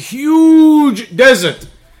 a huge desert,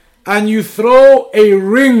 and you throw a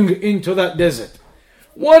ring into that desert.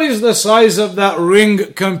 What is the size of that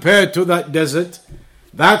ring compared to that desert?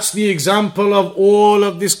 That's the example of all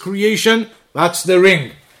of this creation. That's the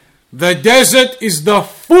ring. The desert is the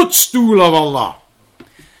footstool of Allah.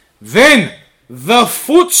 Then the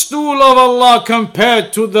footstool of Allah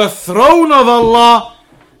compared to the throne of Allah,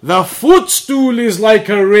 the footstool is like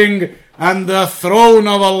a ring and the throne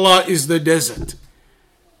of Allah is the desert.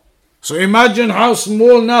 So imagine how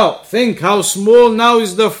small now, think how small now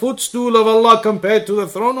is the footstool of Allah compared to the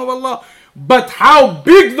throne of Allah, but how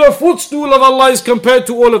big the footstool of Allah is compared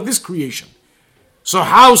to all of this creation. So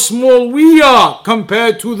how small we are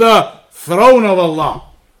compared to the throne of Allah.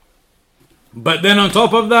 But then on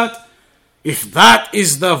top of that, if that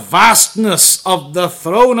is the vastness of the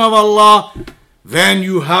throne of Allah, then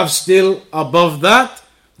you have still above that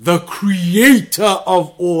the creator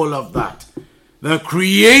of all of that. The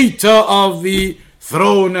creator of the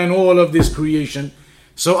throne and all of this creation.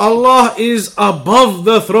 So Allah is above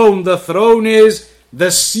the throne. The throne is the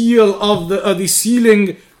seal of the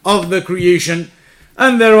ceiling of the creation.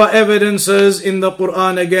 And there are evidences in the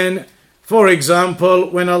Quran again. For example,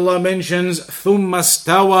 when Allah mentions ثُمَّ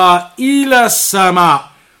اسْتَوَى إِلَى السَّمَاءِ,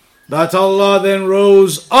 that Allah then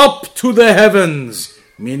rose up to the heavens,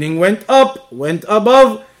 meaning went up, went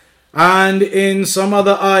above. And in some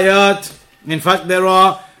other ayat, in fact there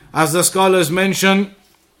are, as the scholars mention,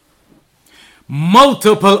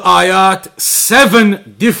 multiple ayat,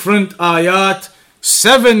 7 different ayat,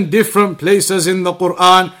 7 different places in the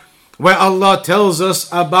Quran where Allah tells us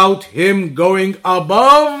about Him going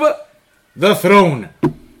above the throne.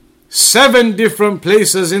 7 different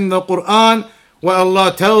places in the Quran where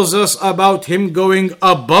Allah tells us about Him going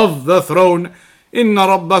above the throne. إِنَّ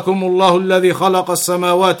رَبَّكُمُ اللَّهُ الَّذِي خَلَقَ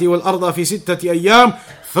السَّمَاوَاتِ وَالْأَرْضَ فِي 6 أَيَّامٍ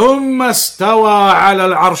ثُمَّ اسْتَوَى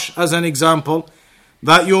عَلَى الْعَرْشِ, as an example,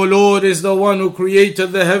 that your Lord is the one who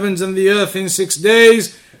created the heavens and the earth in 6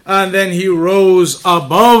 days, and then He rose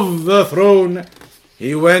above the throne.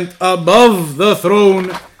 He went above the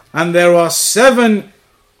throne, and there are 7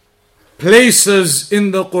 places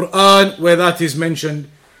in the Quran where that is mentioned.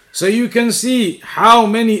 So you can see how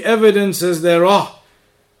many evidences there are.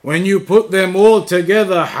 When you put them all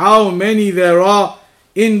together, how many there are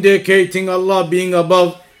indicating Allah being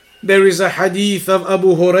above. There is a hadith of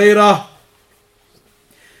Abu Hurairah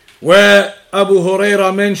where Abu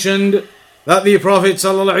Hurairah mentioned that the Prophet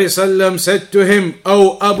ﷺ said to him,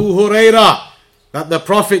 "O Abu Hurairah," that the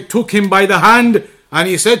Prophet took him by the hand and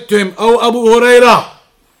he said to him, "O Abu Hurairah,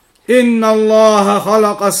 إن الله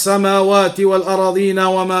خلق السماوات والأرضين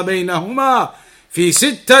وما بينهما في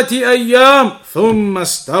 6 أيام ثم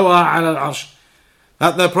استوى على العرش."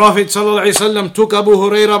 That the Prophet ﷺ took Abu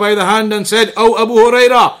Hurairah by the hand and said, "O Abu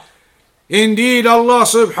Hurairah, indeed Allah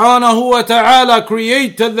subhanahu wa ta'ala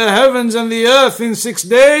created the heavens and the earth in 6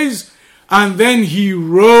 days, and then He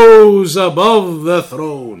rose above the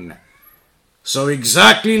throne." So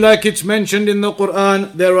exactly like it's mentioned in the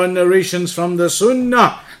Quran, there are narrations from the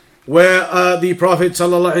Sunnah where the Prophet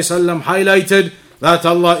ﷺ highlighted that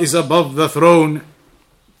Allah is above the throne.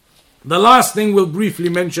 The last thing we'll briefly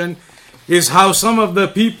mention is how some of the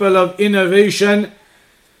people of innovation,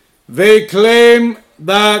 they claim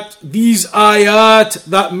that these ayat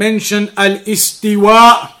that mention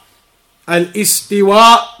al-istiwa,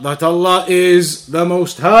 that Allah is the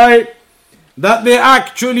Most High, that they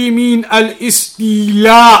actually mean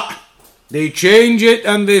al-istila. They change it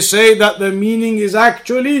and they say that the meaning is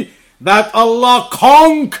actually that Allah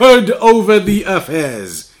conquered over the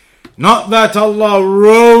affairs, not that Allah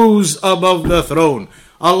rose above the throne.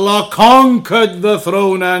 Allah conquered the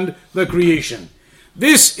throne and the creation.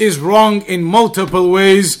 This is wrong in multiple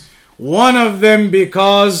ways. One of them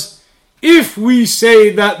because if we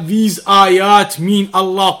say that these ayat mean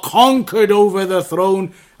Allah conquered over the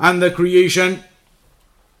throne and the creation,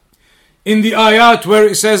 in the ayat where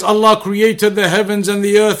it says Allah created the heavens and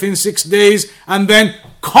the earth in 6 days and then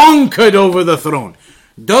conquered over the throne,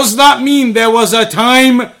 does that mean there was a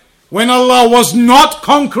time when Allah was not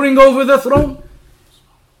conquering over the throne?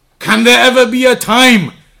 Can there ever be a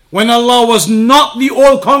time when Allah was not the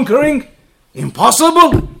all-conquering?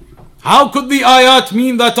 Impossible. How could the ayat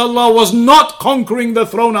mean that Allah was not conquering the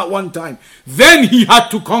throne at one time? Then He had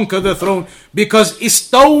to conquer the throne, because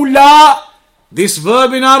istawla, this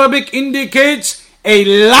verb in Arabic, indicates a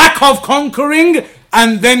lack of conquering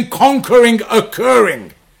and then conquering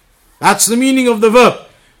occurring. That's the meaning of the verb.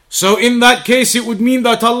 So in that case it would mean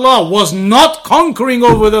that Allah was not conquering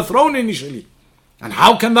over the throne initially. And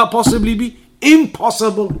how can that possibly be?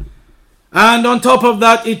 Impossible. And on top of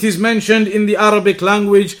that, it is mentioned in the Arabic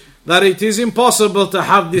language that it is impossible to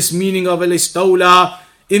have this meaning of al-istawla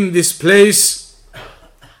in this place.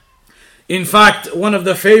 In fact, one of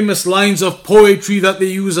the famous lines of poetry that they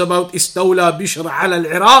use about istawla Bishr ala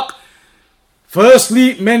al-Iraq,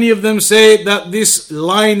 firstly, many of them say that this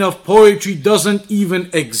line of poetry doesn't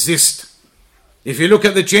even exist. If you look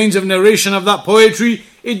at the chains of narration of that poetry,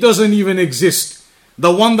 it doesn't even exist.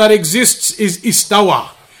 The one that exists is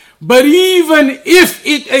istawa. But even if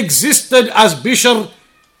it existed as Bishr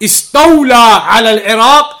istawla ala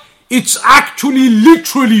al-Iraq, it's actually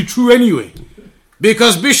literally true anyway.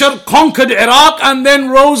 Because Bishr conquered Iraq and then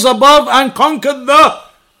rose above and conquered the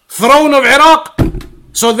throne of Iraq.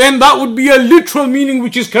 So then that would be a literal meaning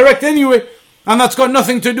which is correct anyway. And that's got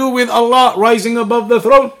nothing to do with Allah rising above the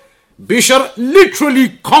throne. Bishr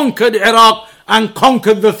literally conquered Iraq and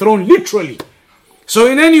conquered the throne literally. So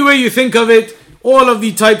in any way you think of it, all of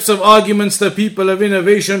the types of arguments that people of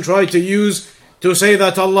innovation try to use to say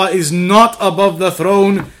that Allah is not above the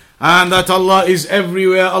throne and that Allah is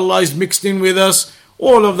everywhere, Allah is mixed in with us,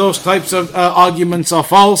 all of those types of arguments are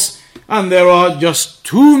false, and there are just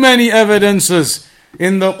too many evidences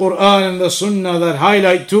in the Quran and the Sunnah that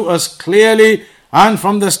highlight to us clearly and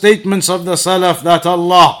from the statements of the Salaf that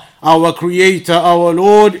Allah, our Creator, our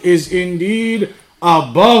Lord, is indeed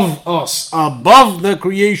above us, above the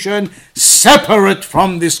creation, separate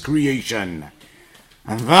from this creation.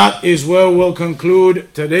 And that is where we'll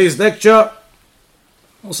conclude today's lecture.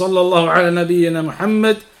 وصلى الله على نبينا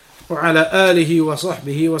محمد وعلى آله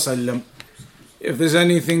وصحبه وسلم. If there's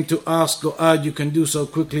anything to ask or add, you can do so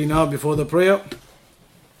quickly now before the prayer.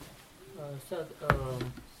 Ustad,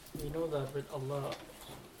 we know that with Allah,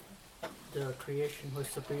 the creation who is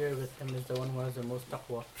superior with Him is the one who has the most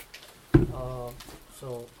taqwa.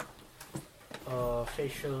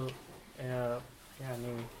 Facial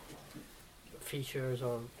features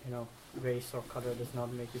or race or color does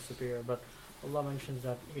not make you superior, but Allah mentions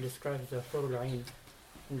that He describes the Hurul Ain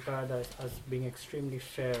in paradise as being extremely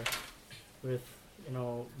fair with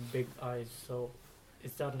big eyes. So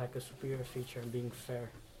is that like a superior feature, being fair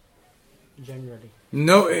generally?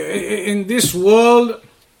 No, in this world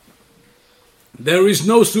there is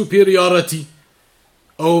no superiority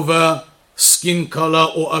over skin color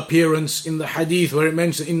or appearance. In the hadith where it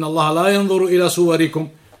mentions Inna Allah la yanzuru ila suwarikum,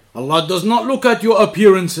 Allah does not look at your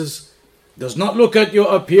appearances, does not look at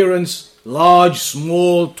your appearance, large,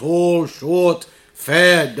 small, tall, short,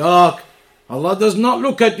 fair, dark. Allah does not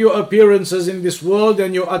look at your appearances in this world,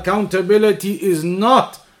 and your accountability is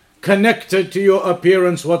not connected to your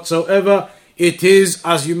appearance whatsoever. It is,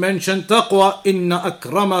 as you mentioned, taqwa. Inna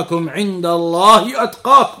akramakum inda Allahi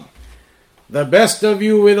atqakum. The best of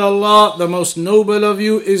you with Allah, the most noble of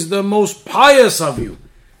you, is the most pious of you.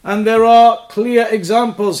 And there are clear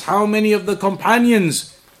examples how many of the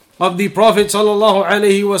companions of the Prophet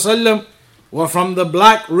ﷺ were from the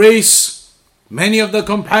black race. Many of the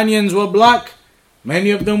companions were black.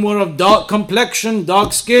 Many of them were of dark complexion,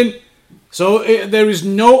 dark skin. So there is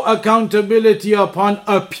no accountability upon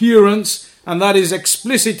appearance, and that is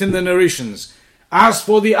explicit in the narrations. As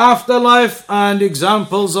for the afterlife and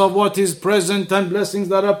examples of what is present and blessings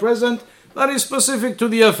that are present, that is specific to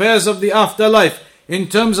the affairs of the afterlife. In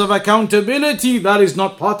terms of accountability, that is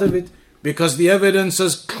not part of it, because the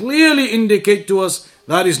evidences clearly indicate to us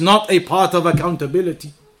that is not a part of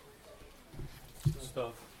accountability.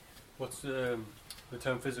 What's the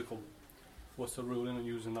term physical? What's the ruling on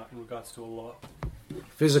using that in regards to Allah?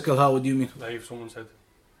 Physical, how would you mean? Like if someone said,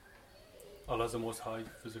 Allah is the most high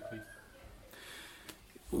physically.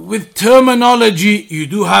 With terminology, you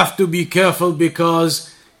do have to be careful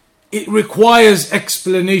because it requires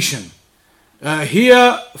explanation.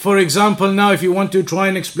 Here, for example, now if you want to try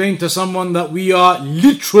and explain to someone that we are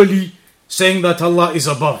literally saying that Allah is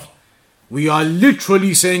above. We are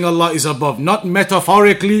literally saying Allah is above, not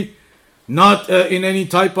metaphorically, not in any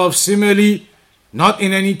type of simile, not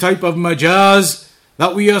in any type of majaz,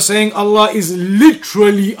 that we are saying Allah is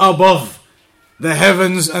literally above the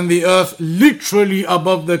heavens and the earth, literally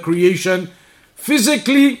above the creation.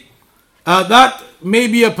 Physically, that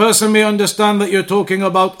maybe a person may understand that you're talking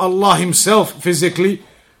about Allah Himself physically,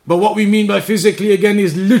 but what we mean by physically again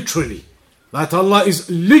is literally, that Allah is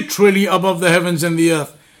literally above the heavens and the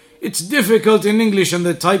earth. It's difficult in English and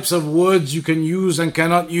the types of words you can use and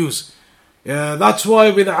cannot use. That's why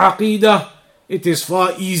with Aqidah, it is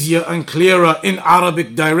far easier and clearer in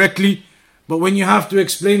Arabic directly, but when you have to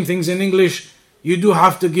explain things in English, you do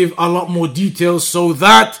have to give a lot more details so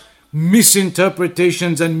that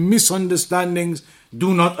misinterpretations and misunderstandings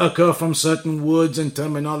do not occur from certain words and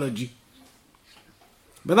terminology.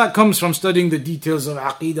 But that comes from studying the details of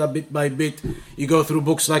Aqidah bit by bit. You go through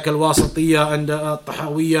books like Al-Wasatiyya and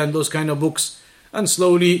Tahawiyya and those kind of books, and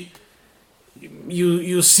slowly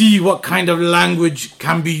you see what kind of language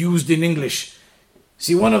can be used in English.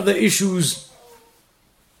 See, one of the issues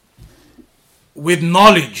with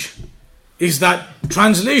knowledge is that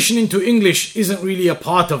translation into English isn't really a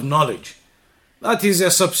part of knowledge. That is a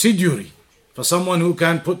subsidiary. For someone who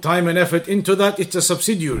can put time and effort into that, it's a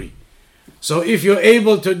subsidiary. So if you're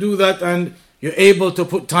able to do that and you're able to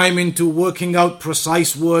put time into working out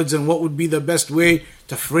precise words and what would be the best way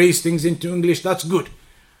to phrase things into English, that's good.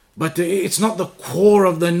 But it's not the core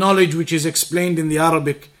of the knowledge which is explained in the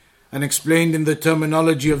Arabic and explained in the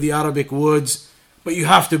terminology of the Arabic words. But you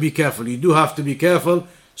have to be careful. You do have to be careful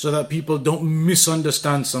so that people don't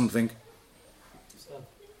misunderstand something. So, what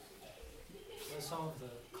are some of the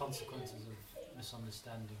consequences of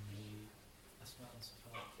misunderstanding the Asma and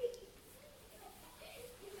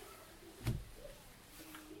Sifat?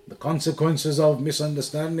 The consequences of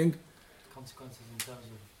misunderstanding? Consequences in terms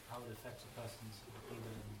of how it affects a person's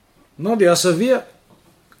Aqidah. No, they are severe.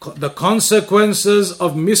 The consequences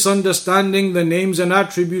of misunderstanding the names and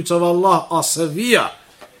attributes of Allah are severe.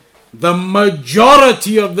 The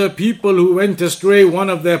majority of the people who went astray, one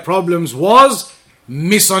of their problems was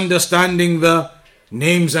misunderstanding the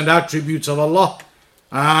names and attributes of Allah,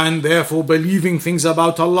 and therefore believing things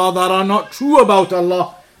about Allah that are not true about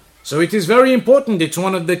Allah. So it is very important. It's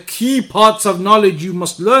one of the key parts of knowledge you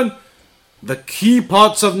must learn. The key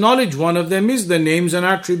parts of knowledge, one of them is the names and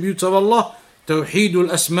attributes of Allah. Tawheedul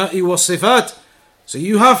Asma'i wa Sifat. So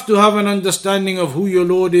you have to have an understanding of who your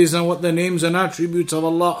Lord is and what the names and attributes of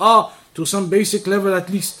Allah are, to some basic level at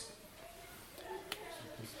least.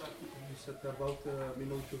 You said about the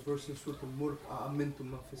verse in Surah Al-Mulk, أَأَمِنْتُمْ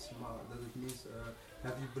مَنْ فِي السَّمَاءِ, that it means,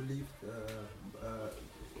 have you believed to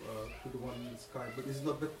the one in the sky? But is it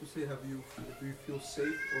not better to say, do you feel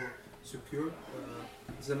safe or secure?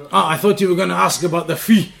 I thought you were going to ask about the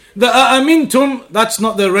fee. The amintum, that's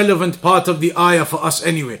not the relevant part of the ayah for us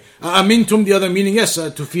anyway. Amintum, the other meaning, yes,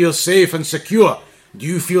 to feel safe and secure. Do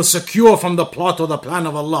you feel secure from the plot or the plan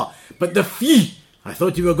of Allah? But the fee, I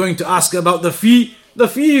thought you were going to ask about the fee. The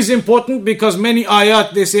fee is important because many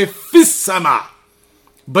ayat, they say fis sama.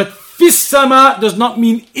 But fis sama does not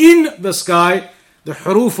mean in the sky. The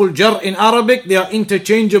huruful jar in Arabic, they are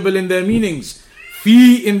interchangeable in their meanings.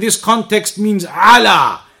 Fi in this context means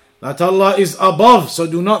ala, that Allah is above. So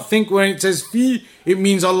do not think when it says fi, it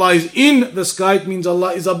means Allah is in the sky, it means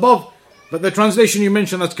Allah is above. But the translation you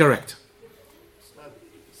mentioned, that's correct.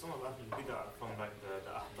 Some of Ahlul Bid'ah from like the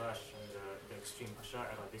Ahbash and the extreme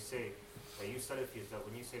Asha'ira, they say that you Salafis, that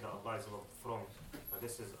when you say that Allah is above the throne, that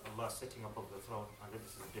this is Allah sitting above the throne, and that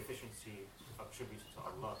this is a deficiency attributed to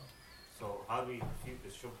Allah. So how do we refute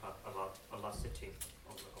this shubha about Allah sitting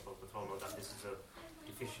above the throne, or that this is a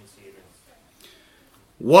deficiency in it?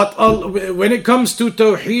 When it comes to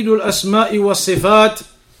Tawheedul Asma'i wa Sifat,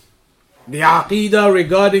 the Aqidah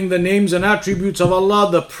regarding the names and attributes of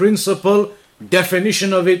Allah, the principle,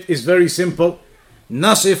 definition of it is very simple.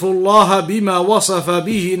 نصف الله بما وصف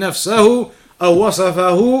به نفسه أو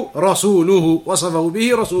وصفه رسوله وصفه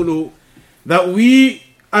به رسوله. That we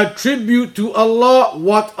attribute to Allah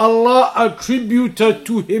what Allah attributed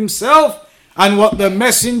to Himself and what the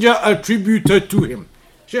Messenger attributed to Him.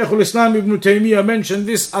 Shaykh al-Islam Ibn Taymiyyah mentioned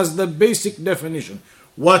this as the basic definition.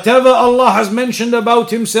 Whatever Allah has mentioned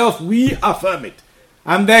about Himself, we affirm it.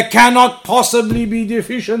 And there cannot possibly be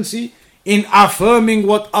deficiency in affirming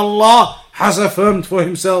what Allah has affirmed for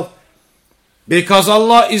Himself. Because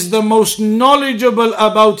Allah is the most knowledgeable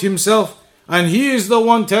about Himself, and He is the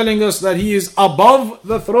one telling us that He is above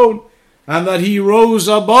the throne and that He rose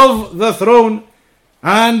above the throne.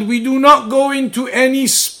 And we do not go into any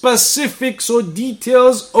specifics or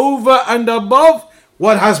details over and above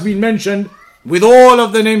what has been mentioned with all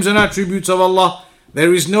of the names and attributes of Allah.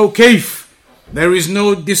 There is no kayf. There is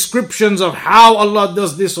no descriptions of how Allah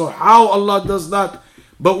does this or how Allah does that.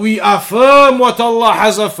 But we affirm what Allah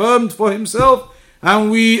has affirmed for Himself,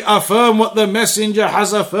 and we affirm what the Messenger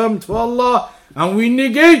has affirmed for Allah, and we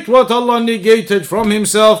negate what Allah negated from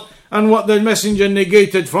Himself and what the Messenger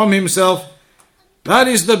negated from Himself. That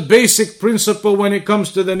is the basic principle when it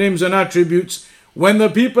comes to the names and attributes. When the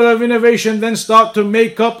people of innovation then start to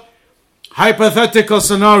make up hypothetical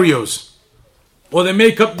scenarios, or they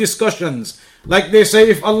make up discussions, like they say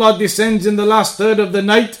if Allah descends in the last third of the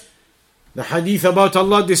night, the hadith about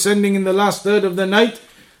Allah descending in the last third of the night,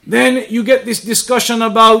 then you get this discussion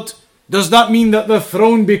about, does that mean that the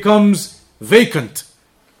throne becomes vacant?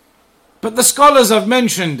 But the scholars have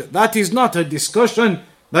mentioned that is not a discussion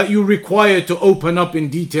that you require to open up in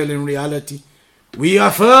detail in reality. We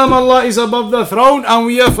affirm Allah is above the throne, and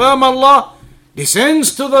we affirm Allah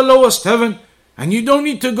descends to the lowest heaven. And you don't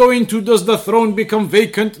need to go into, does the throne become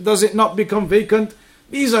vacant? Does it not become vacant?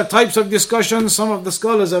 These are types of discussions some of the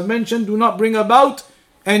scholars have mentioned do not bring about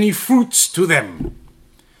any fruits to them.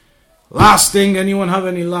 Last thing, anyone have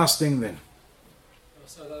any last thing then?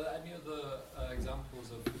 So are there any other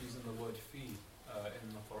examples of using the word fi in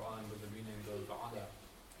the Quran with the meaning of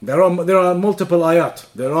ala? There are multiple ayat.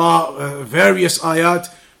 There are various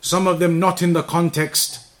ayat, some of them not in the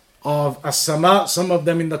context of as-sama, some of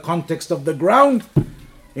them in the context of the ground.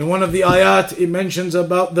 In one of the ayat, it mentions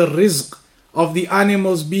about the rizq of the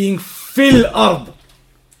animals being fil ard,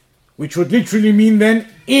 which would literally mean then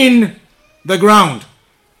in the ground.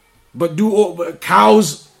 But do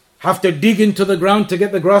cows have to dig into the ground to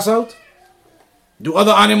get the grass out? Do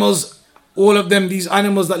other animals, all of them, these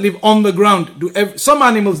animals that live on the ground, some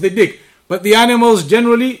animals they dig, but the animals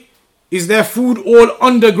generally, is their food all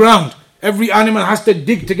underground? Every animal has to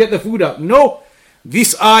dig to get the food out. No.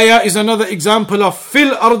 This ayah is another example of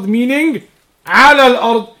fil ard, meaning ala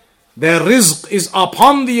al-ard. Their rizq is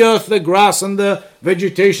upon the earth, the grass and the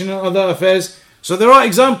vegetation and other affairs. So there are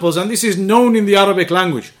examples, and this is known in the Arabic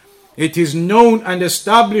language. It is known and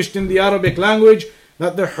established in the Arabic language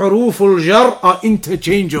that the huruful jar are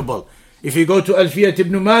interchangeable. If you go to Alfiyat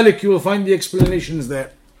ibn Malik, you will find the explanations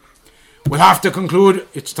there. We'll have to conclude.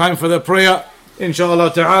 It's time for the prayer.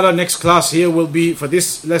 Inshallah ta'ala, next class here will be for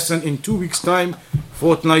this lesson in 2 weeks' time,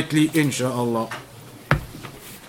 fortnightly, inshallah.